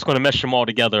 so we're just going to mesh them all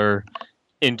together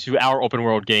into our open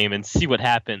world game and see what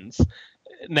happens.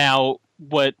 Now,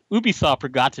 what Ubisoft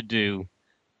forgot to do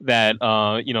that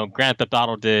Grand Theft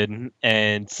Auto did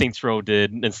and Saints Row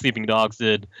did and Sleeping Dogs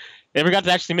did, they forgot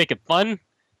to actually make it fun,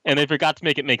 and they forgot to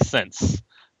make it make sense.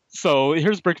 So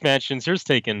here's Brick Mansions, here's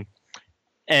Taken,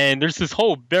 and there's this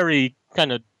whole very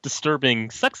kind of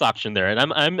disturbing sex option there,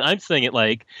 and I'm saying it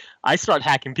like I start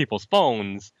hacking people's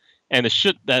phones, and the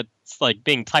shit that's like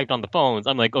being typed on the phones,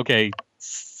 I'm like, okay,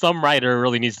 some writer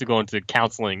really needs to go into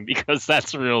counseling because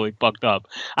that's really fucked up.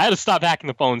 I had to stop hacking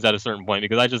the phones at a certain point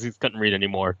because I just couldn't read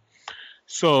anymore.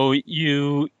 So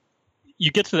you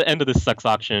get to the end of this sex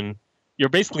auction. You're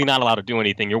basically not allowed to do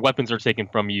anything. Your weapons are taken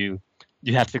from you.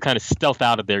 You have to kind of stealth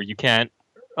out of there. You can't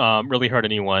really hurt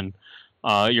anyone.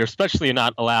 You're especially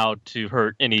not allowed to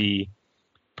hurt any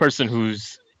person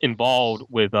who's involved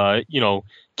with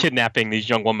kidnapping these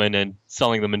young women and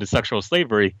selling them into sexual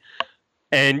slavery.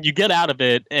 And you get out of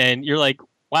it, and you're like,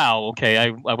 wow, okay,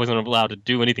 I wasn't allowed to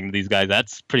do anything to these guys.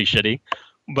 That's pretty shitty.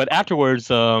 But afterwards,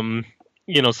 some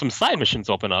side missions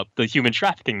open up, the human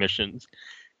trafficking missions.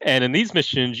 And in these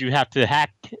missions, you have to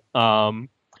hack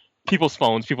people's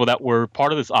phones, people that were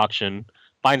part of this auction,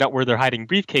 find out where they're hiding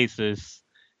briefcases,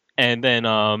 and then,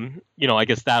 I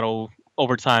guess that'll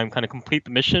over time kind of complete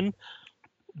the mission.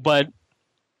 But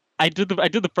I did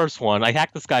the first one. I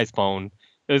hacked this guy's phone.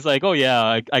 It was like, oh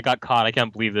yeah, I got caught. I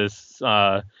can't believe this.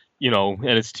 And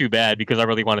it's too bad because I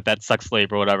really wanted that sex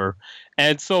slave or whatever.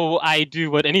 And so I do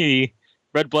what any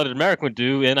red-blooded American would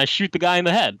do, and I shoot the guy in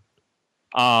the head.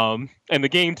 And the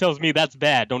game tells me that's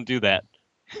bad. Don't do that.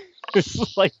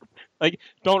 It's like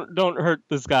don't hurt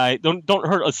this guy. Don't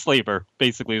hurt a slaver.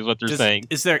 Basically, is what they're saying.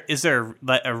 Is there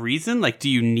a reason? Like, do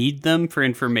you need them for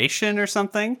information or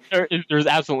something? There's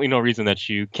absolutely no reason that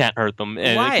you can't hurt them.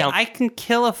 And why? I can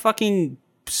kill a fucking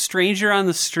stranger on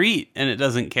the street and it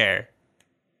doesn't care.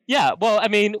 Yeah, well,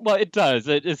 it does.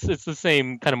 It's the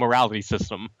same kind of morality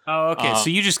system. Oh, okay. So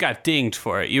you just got dinged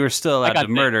for it. You were still allowed to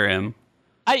murder him.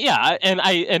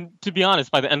 And to be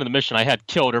honest, by the end of the mission, I had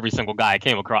killed every single guy I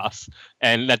came across,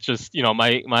 and that's just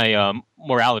my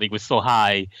morality was so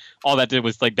high. All that did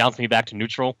was like bounce me back to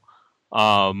neutral.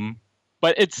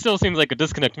 But it still seems like a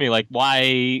disconnect to me. Like,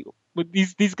 why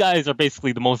these guys are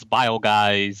basically the most vile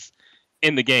guys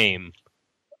in the game.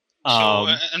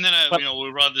 And then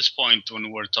we brought this point when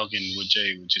we were talking with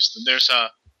Jay, which is that there's a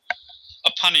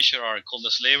Punisher arc called the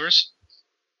Slavers,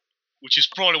 which is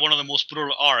probably one of the most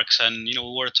brutal arcs. And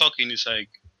we were talking, it's like,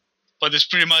 but it's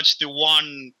pretty much the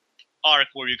one arc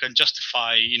where you can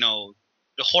justify the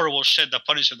horrible shit that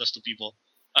Punisher does to people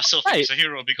and still think he's a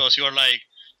hero, because you're like,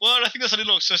 well, I think that's a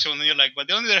little excessive. And then you're like, but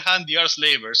on the other hand, they are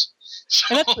slavers.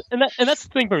 So... And that's the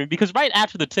thing for me, because right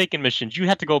after the Taken missions, you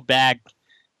had to go back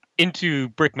into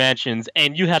Brick Mansions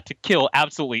and you have to kill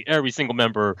absolutely every single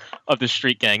member of the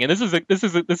street gang. And this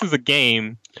is a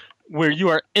game where you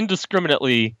are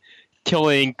indiscriminately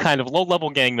killing kind of low-level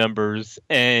gang members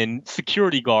and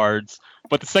security guards.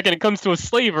 But the second it comes to a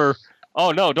slaver,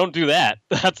 oh no, don't do that.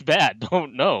 That's bad.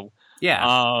 Don't know. Yeah.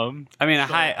 A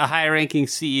high-ranking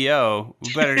CEO.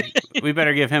 We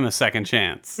better give him a second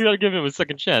chance. We gotta give him a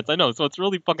second chance. I know. So it's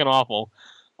really fucking awful.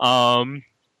 And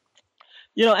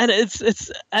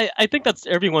I think that's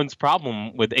everyone's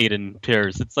problem with Aiden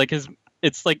Pierce. It's like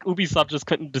Ubisoft just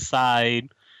couldn't decide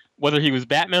whether he was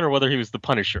Batman or whether he was the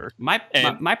Punisher. My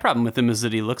problem with him is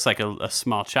that he looks like a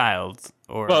small child.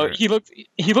 He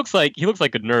looks like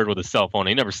a nerd with a cell phone.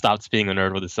 He never stops being a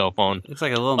nerd with a cell phone. Looks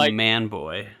like a little man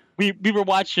boy. We were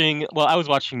watching. Well, I was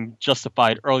watching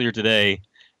Justified earlier today,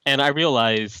 and I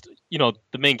realized, the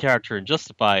main character in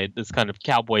Justified, this kind of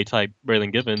cowboy type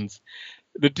Raylan Givens.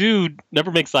 The dude never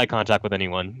makes eye contact with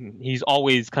anyone. He's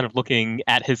always kind of looking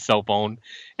at his cell phone,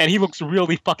 and he looks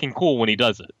really fucking cool when he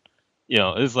does it.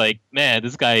 It's like, man,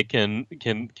 this guy can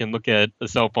look at a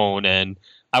cell phone, and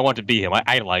I want to be him. I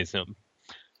idolize him.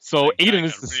 So Aiden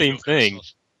is the same thing.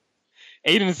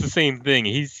 Aiden is the same thing.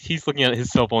 He's looking at his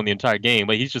cell phone the entire game,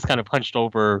 but he's just kind of hunched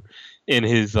over in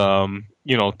his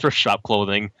thrift shop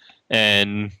clothing.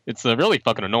 And it's really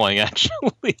fucking annoying,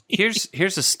 actually.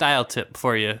 Here's a style tip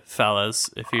for you, fellas.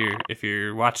 If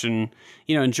you're watching,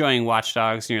 enjoying Watch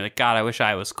Dogs, and you're like, God, I wish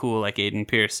I was cool like Aiden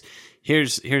Pierce.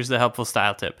 Here's the helpful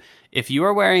style tip. If you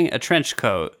are wearing a trench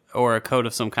coat or a coat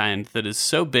of some kind that is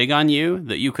so big on you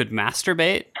that you could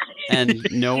masturbate and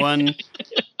no one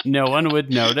would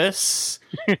notice,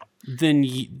 then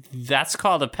that's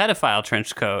called a pedophile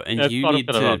trench coat, and you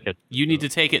need to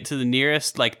take it to the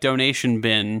nearest donation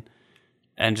bin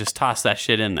and just toss that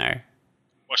shit in there.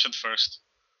 Wash it first.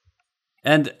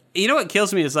 And what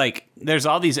kills me is there's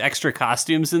all these extra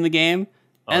costumes in the game.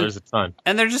 There's a ton,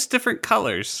 and they're just different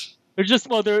colors. They're just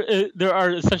there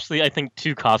are essentially, I think,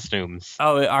 2 costumes.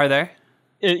 Oh, are there?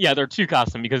 Yeah, there are 2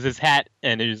 costumes because his hat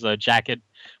and his jacket.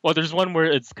 Well, there's one where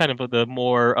it's kind of the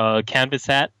more canvas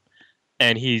hat,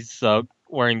 and he's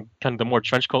wearing kind of the more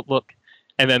trench coat look,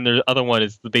 and then the other one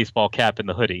is the baseball cap and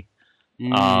the hoodie,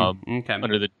 okay.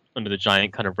 under the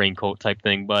giant kind of raincoat type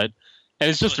thing. And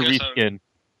it's just a reskin.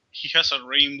 He has a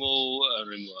rainbow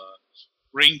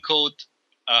raincoat,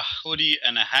 a hoodie,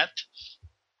 and a hat.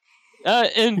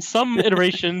 In some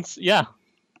iterations, yeah. Wow.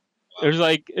 There's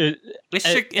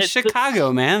it's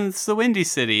Chicago, man. It's the Windy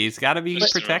City. It's got to be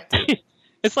protected.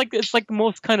 It's like the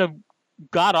most kind of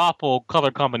god awful color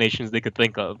combinations they could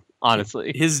think of.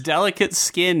 Honestly, his delicate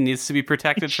skin needs to be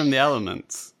protected from the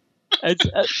elements. What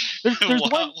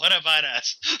a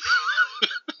badass!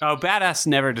 Oh, badass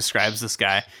never describes this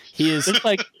guy. He is It's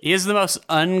like he is the most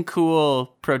uncool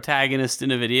protagonist in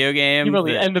a video game. he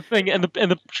really, that- and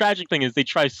the tragic thing is they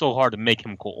try so hard to make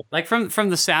him cool. like from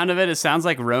the sound of it, it sounds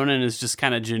like Ronan is just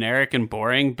kind of generic and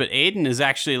boring, but Aiden is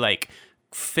actually like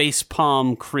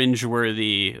facepalm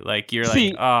cringeworthy. Like you're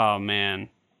See- like, oh man.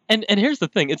 And here's the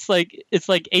thing, it's like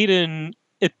Aiden.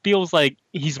 It feels like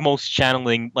he's most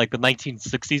channeling like the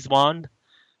 1960s Bond,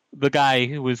 the guy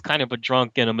who was kind of a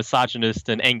drunk and a misogynist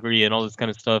and angry and all this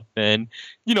kind of stuff, and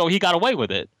he got away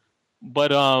with it.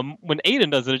 But when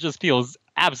Aiden does it, it just feels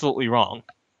absolutely wrong.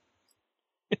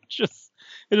 It just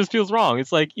feels wrong.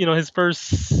 It's like his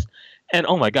first, and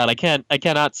oh my god, I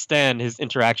cannot stand his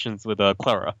interactions with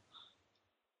Clara.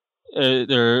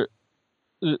 They're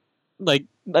like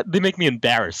they make me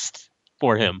embarrassed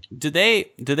for him. Did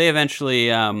they eventually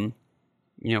kind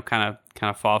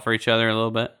of fall for each other a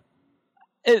little bit?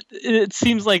 It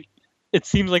seems like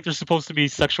there's supposed to be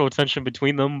sexual tension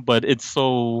between them, but it's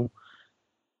so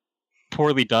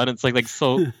poorly done. It's like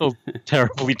so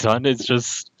terribly done. It's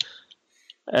just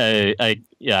I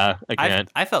can't.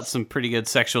 I felt some pretty good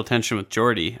sexual tension with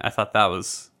Jordy. I thought that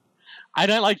was. I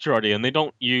don't like Jordy, and they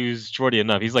don't use Jordy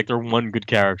enough. He's like their one good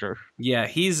character. Yeah,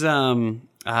 he's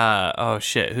oh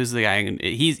shit, who's the guy?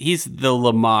 He's the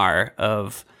Lamar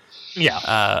of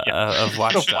of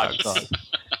Watch Dogs.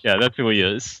 Yeah, that's who he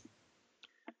is.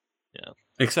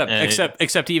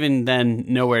 Except even then,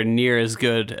 nowhere near as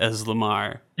good as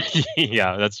Lamar.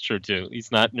 Yeah, that's true too.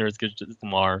 He's not near as good as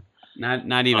Lamar.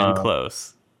 Not even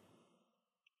close.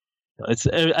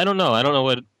 I don't know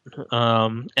what.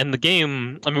 And the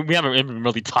game. I mean, we haven't even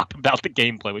really talked about the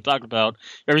gameplay. We talked about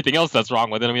everything else that's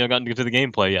wrong with it, and we haven't gotten to the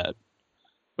gameplay yet,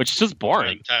 which is just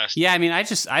boring. Fantastic. Yeah, I mean, I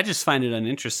just find it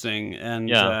uninteresting,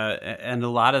 and and a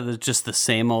lot of just the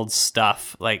same old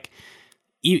stuff. Like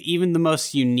even the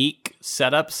most unique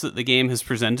setups that the game has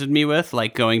presented me with,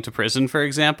 like going to prison, for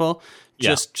example,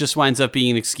 just winds up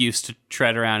being an excuse to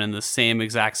tread around in the same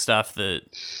exact stuff that.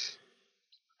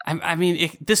 I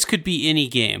mean, this could be any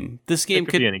game. This game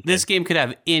could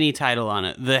have any title on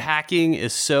it. The hacking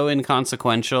is so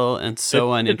inconsequential and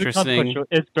so uninteresting.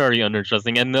 It's very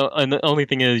uninteresting, and the only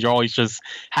thing is you're always just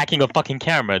hacking a fucking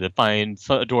camera to find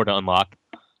a door to unlock.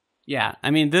 Yeah, I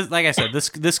mean, like I said,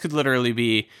 this could literally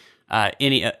be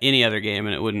any other game,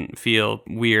 and it wouldn't feel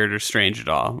weird or strange at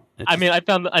all. I mean, I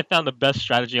found the best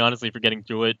strategy, honestly, for getting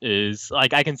through it is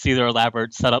like I can see their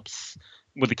elaborate setups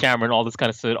with the camera and all this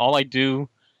kind of stuff. All I do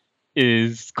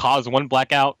is cause one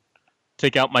blackout,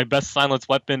 take out my best silenced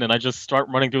weapon, and I just start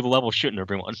running through the level shooting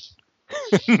everyone.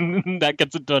 That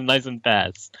gets it done nice and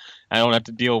fast. I don't have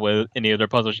to deal with any of their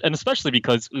puzzles, and especially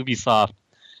because Ubisoft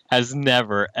has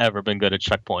never ever been good at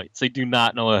checkpoints. They do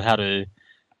not know how to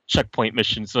checkpoint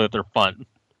missions so that they're fun.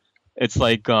 It's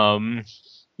like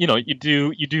you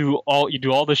do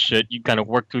all this shit. You kind of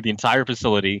work through the entire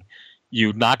facility.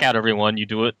 You knock out everyone, you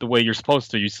do it the way you're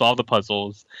supposed to, you solve the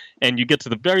puzzles, and you get to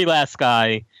the very last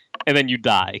guy, and then you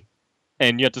die.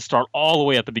 And you have to start all the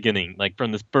way at the beginning, like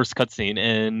from this first cutscene.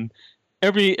 And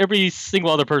every single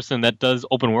other person that does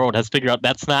open world has figured out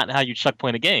that's not how you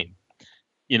checkpoint a game.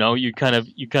 You kind of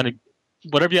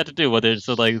whatever you have to do, whether it's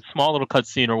a like small little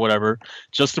cutscene or whatever,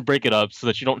 just to break it up so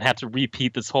that you don't have to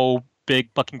repeat this whole big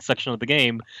fucking section of the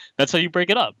game. That's how you break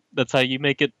it up. That's how you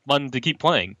make it fun to keep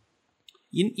playing.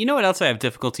 You know what else I have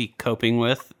difficulty coping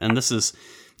with? And this is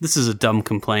a dumb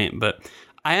complaint, but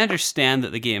I understand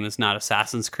that the game is not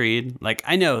Assassin's Creed. Like,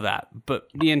 I know that. But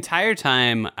the entire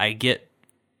time I get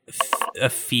a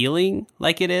feeling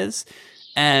like it is.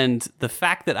 And the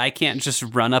fact that I can't just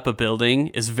run up a building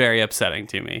is very upsetting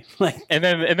to me. Like, and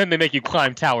then they make you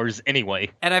climb towers anyway.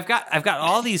 And I've got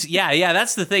all these. Yeah.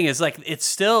 That's the thing. Is like it's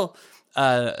still.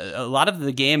 A lot of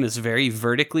the game is very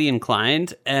vertically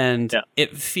inclined, and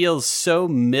it feels so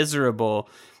miserable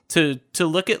to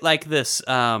look at like this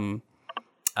the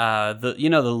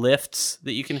lifts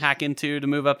that you can hack into to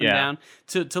move up and down.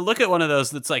 To look at one of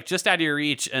those that's like just out of your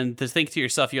reach, and to think to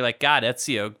yourself, you're like, God,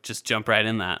 Ezio, just jump right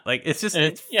in that. Like it's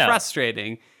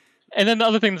frustrating. And then the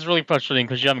other thing that's really frustrating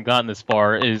because you haven't gotten this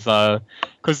far is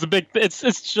because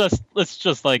it's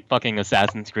just like fucking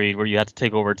Assassin's Creed where you have to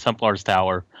take over Templar's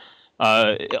Tower.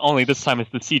 Only this time it's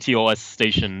the CTOS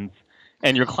stations,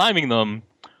 and you're climbing them.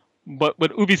 But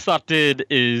what Ubisoft did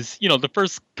is, the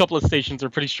first couple of stations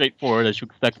are pretty straightforward as you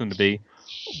expect them to be,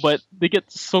 but they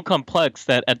get so complex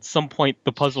that at some point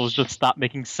the puzzles just stop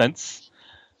making sense.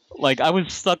 Like I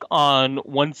was stuck on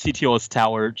one CTOS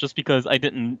tower just because I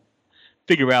didn't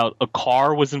figure out a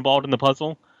car was involved in the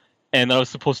puzzle, and I was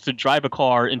supposed to drive a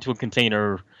car into a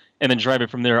container and then drive it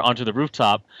from there onto the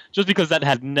rooftop, just because that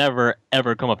had never,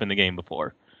 ever come up in the game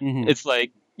before. Mm-hmm. It's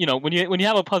like, when you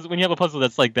have a puzzle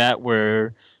that's like that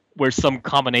where some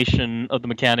combination of the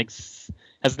mechanics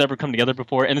has never come together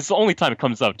before, and it's the only time it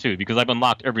comes up too, because I've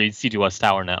unlocked every C2S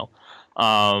tower now.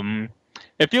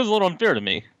 It feels a little unfair to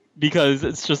me because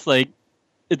it's just like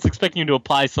it's expecting you to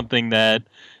apply something that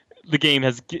the game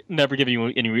has never given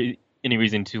you any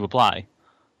reason to apply.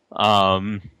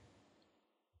 Oh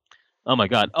my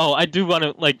god. Oh, I do want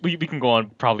to we can go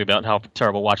on probably about how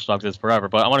terrible Watch Dogs is forever,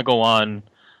 but I want to go on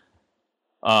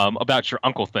about your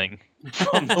uncle thing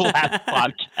from the last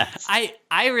podcast.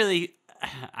 I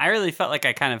really felt like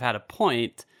I kind of had a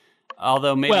point,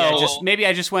 although maybe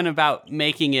I just went about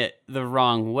making it the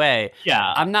wrong way.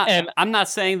 Yeah, I'm not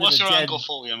saying that. What's your uncle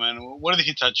phobia, man? Where did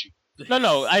he touch you?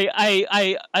 No.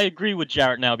 I agree with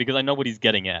Jarrett now because I know what he's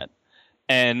getting at,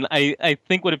 and I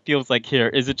think what it feels like here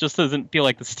is it just doesn't feel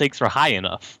like the stakes are high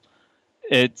enough.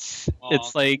 It's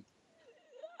like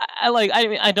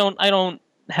I don't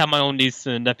have my own niece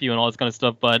and nephew and all this kind of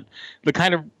stuff, but the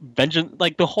kind of vengeance,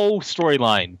 like the whole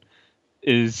storyline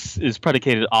is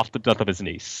predicated off the death of his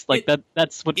niece.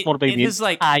 That's what's motivating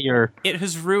the entire. It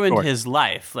has ruined his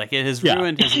life. Like it has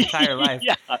ruined his entire life.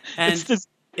 Yeah, and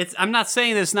I'm not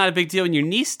saying that it's not a big deal when your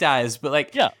niece dies,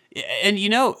 but and you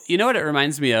know what it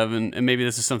reminds me of, and maybe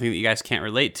this is something that you guys can't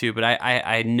relate to, but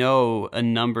I know a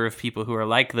number of people who are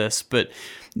like this. But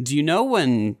do you know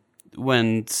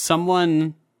when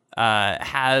someone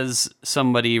has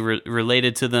somebody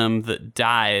related to them that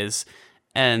dies,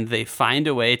 and they find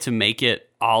a way to make it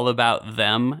all about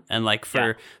them, and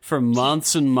for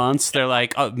months and months they're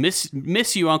like, "Oh,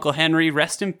 miss you, Uncle Henry,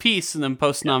 rest in peace," and then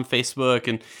posting on Facebook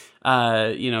and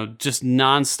just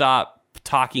nonstop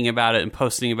talking about it and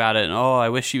posting about it, and oh, I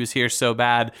wish he was here so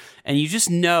bad. And you just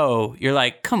know, you're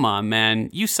like, come on, man,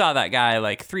 you saw that guy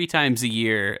like 3 times a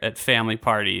year at family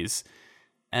parties,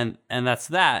 and that's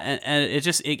that, and it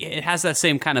just it has that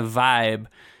same kind of vibe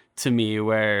to me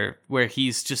where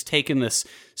he's just taken this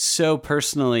so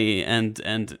personally and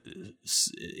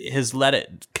has let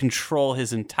it control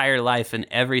his entire life and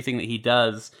everything that he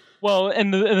does. Well,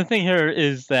 and the thing here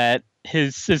is that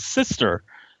his sister,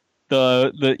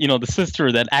 the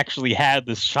sister that actually had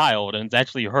this child and it's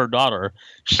actually her daughter,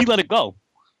 she let it go.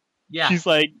 Yeah. She's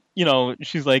like,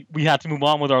 we have to move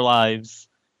on with our lives.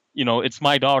 It's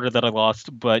my daughter that I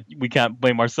lost, but we can't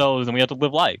blame ourselves and we have to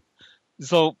live life.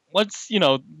 So what's,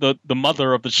 the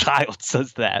mother of the child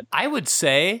says that. I would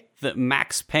say that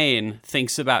Max Payne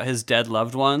thinks about his dead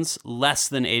loved ones less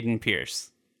than Aiden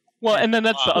Pierce. Well, and then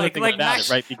that's the other thing about it,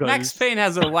 right? Because Max Payne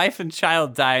has a wife and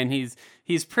child die, and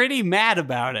he's pretty mad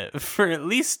about it for at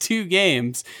least 2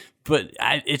 games, but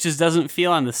it just doesn't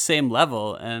feel on the same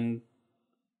level. And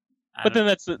then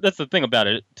that's the thing about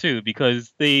it too,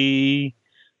 because I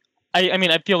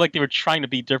feel like they were trying to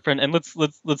be different, and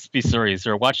let's be serious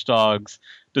here. Watch Dogs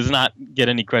does not get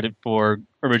any credit for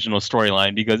original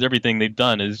storyline because everything they've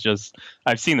done is just,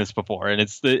 I've seen this before, and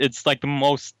it's like the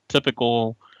most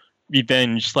typical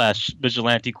revenge /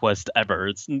 vigilante quest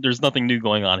ever. There's nothing new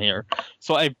going on here.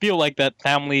 So I feel like that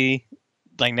family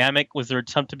dynamic was their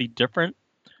attempt to be different,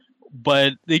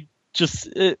 but they just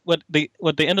what they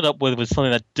ended up with was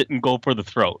something that didn't go for the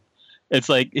throat. It's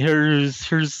like, here's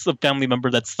a family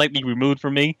member that's slightly removed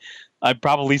from me. I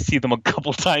probably see them a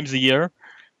couple times a year.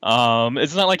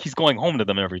 It's not like he's going home to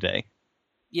them every day.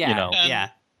 Yeah, yeah.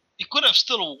 It could have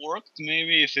still worked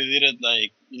maybe if they did it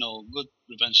like, good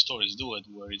revenge stories do it,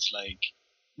 where it's like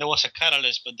there was a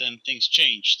catalyst, but then things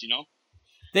changed,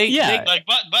 Like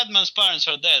Batman's parents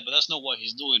are dead, but that's not what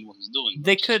he's doing.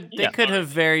 They could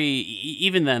have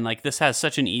even then, like, this has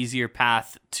such an easier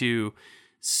path to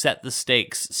set the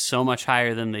stakes so much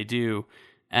higher than they do.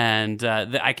 And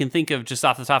I can think of, just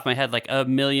off the top of my head, like a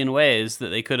million ways that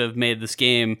they could have made this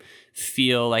game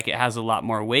feel like it has a lot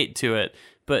more weight to it.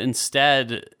 But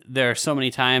instead, there are so many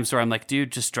times where I'm like,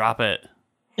 dude, just drop it.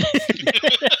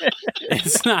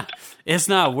 It's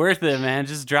not worth it, man.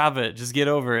 Just drop it. Just get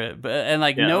over it.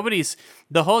 Nobody's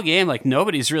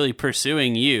nobody's really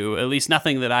pursuing you. At least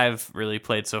nothing that I've really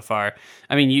played so far.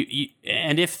 I mean, you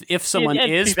and if someone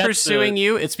is pursuing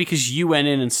you, it's because you went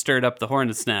in and stirred up the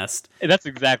hornet's nest. That's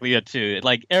exactly it too.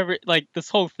 This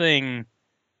whole thing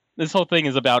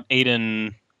is about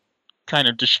Aiden kind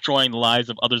of destroying the lives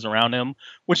of others around him,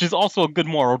 which is also a good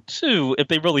moral too if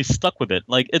they really stuck with it.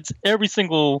 Like, it's every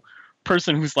single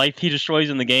person whose life he destroys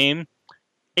in the game,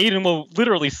 Aiden will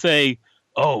literally say,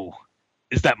 "Oh,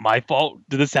 is that my fault?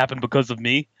 Did this happen because of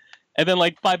me?" And then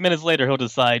 5 minutes later he'll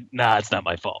decide, "Nah, it's not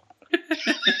my fault."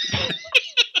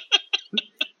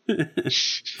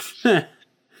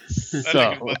 I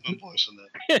like your Batman voice on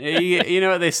that. You know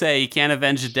what they say, you can't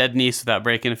avenge a dead niece without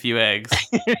breaking a few eggs.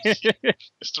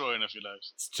 Destroying a few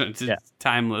lives. It's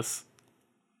timeless.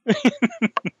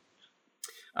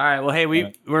 All right, well, hey,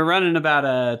 we're running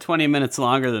about 20 minutes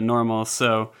longer than normal,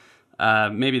 so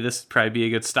maybe this would probably be a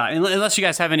good stop. Unless you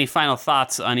guys have any final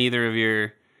thoughts on either of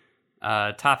your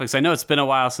topics. I know it's been a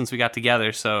while since we got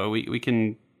together, so we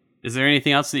can... Is there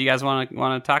anything else that you guys want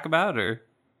to talk about, or?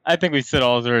 I think we said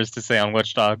all there is to say on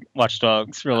Watch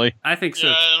Dogs, really. I think so.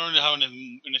 Yeah, I don't really have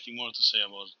anything more to say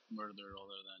about Murder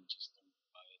other than just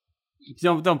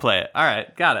don't buy it. Don't play it. All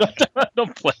right, got it.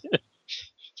 Don't play it.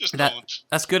 Just don't.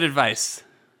 That's good advice.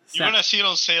 You're going to see it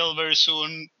on sale very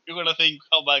soon. You're going to think,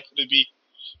 how bad could it be?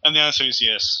 And the answer is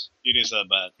yes. It is that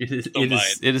bad.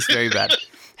 It is very bad.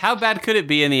 How bad could it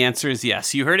be? And the answer is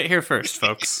yes. You heard it here first,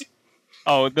 folks.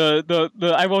 Oh,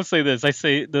 the I will say this. I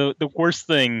say the worst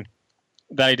thing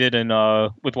that I did in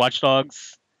with Watch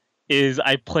Dogs is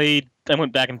I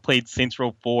went back and played Saints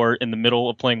Row 4 in the middle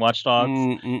of playing Watch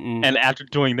Dogs, and after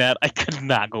doing that, I could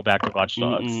not go back to Watch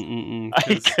Dogs.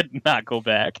 I could not go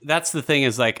back. That's the thing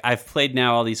is, like, I've played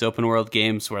now all these open world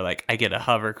games where, like, I get a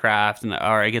hovercraft, or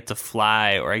I get to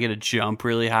fly, or I get to jump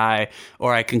really high,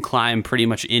 or I can climb pretty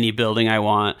much any building I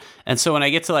want. And so when I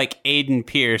get to, like, Aiden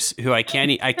Pierce, who I can't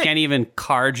even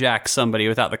carjack somebody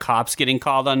without the cops getting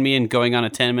called on me and going on a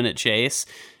 10-minute chase,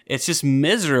 it's just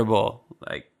miserable.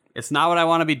 Like, it's not what I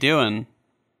want to be doing.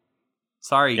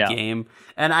 Sorry, game.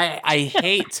 And I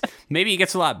hate, maybe it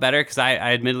gets a lot better because I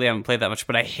admittedly haven't played that much,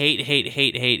 but I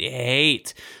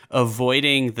hate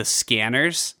avoiding the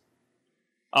scanners.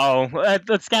 Oh,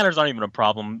 the scanners aren't even a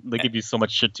problem. They give you so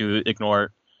much shit to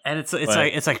ignore. And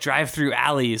it's like drive-through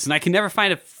alleys, and I can never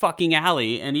find a fucking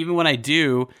alley, and even when I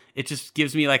do, it just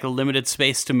gives me like a limited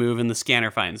space to move and the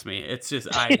scanner finds me. It's just,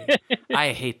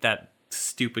 I hate that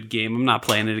stupid game. I'm not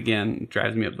playing it again. It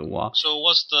drives me up the wall. So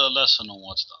what's the lesson on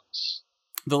Watch Dogs?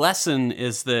 The lesson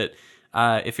is that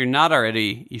if you're not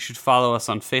already, you should follow us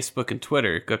on Facebook and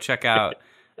Twitter. Go check out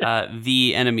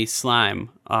The Enemy Slime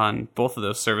on both of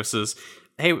those services.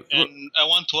 Hey, and I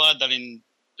want to add that in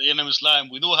The Enemy Slime,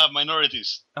 we do have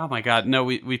minorities. Oh my God, no,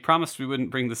 we promised we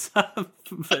wouldn't bring this up.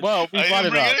 Well, we I brought didn't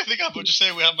it bring up. anything up, but just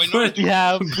say we have minorities.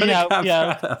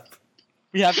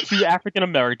 We have 2 African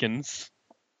Americans.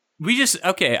 We just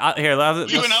here. We even have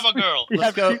a girl.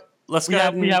 Let's go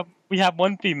ahead. We have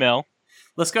 1 female.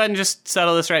 Let's go ahead and just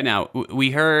settle this right now.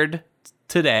 We heard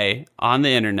today on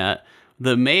the internet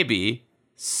that maybe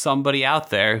somebody out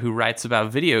there who writes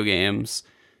about video games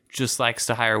just likes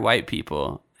to hire white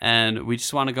people, and we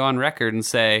just want to go on record and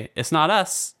say it's not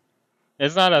us.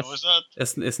 It's not us. No,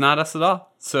 it's not. It's not us at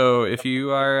all. So if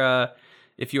you are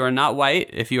not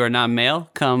white, if you are not male,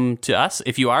 come to us.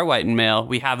 If you are white and male,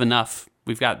 we have enough.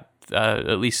 We've got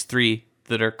at least 3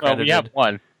 that are credited. Oh, we have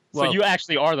 1. So Well, you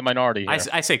actually are the minority here.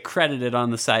 I say credited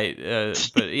on the site,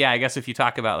 but yeah, I guess if you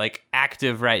talk about like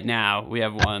active right now, we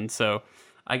have 1. So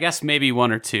I guess maybe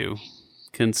 1 or 2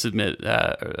 can submit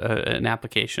an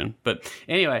application. But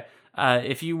anyway,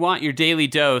 if you want your daily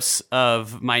dose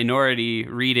of minority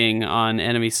reading on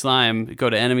Enemy Slime, go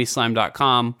to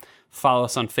enemyslime.com. Follow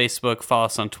us on Facebook. Follow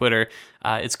us on Twitter.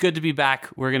 It's good to be back.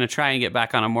 We're going to try and get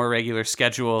back on a more regular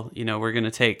schedule. You know, we're going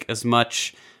to take as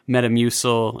much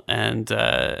Metamucil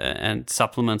and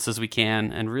supplements as we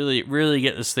can, and really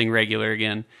get this thing regular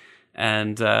again.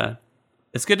 And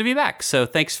it's good to be back. So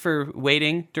thanks for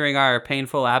waiting during our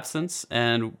painful absence,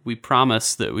 and we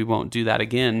promise that we won't do that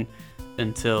again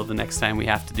until the next time we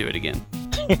have to do it again.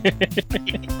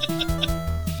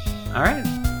 All right.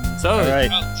 So All right.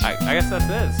 I guess that's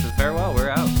it. So farewell. We're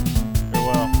out.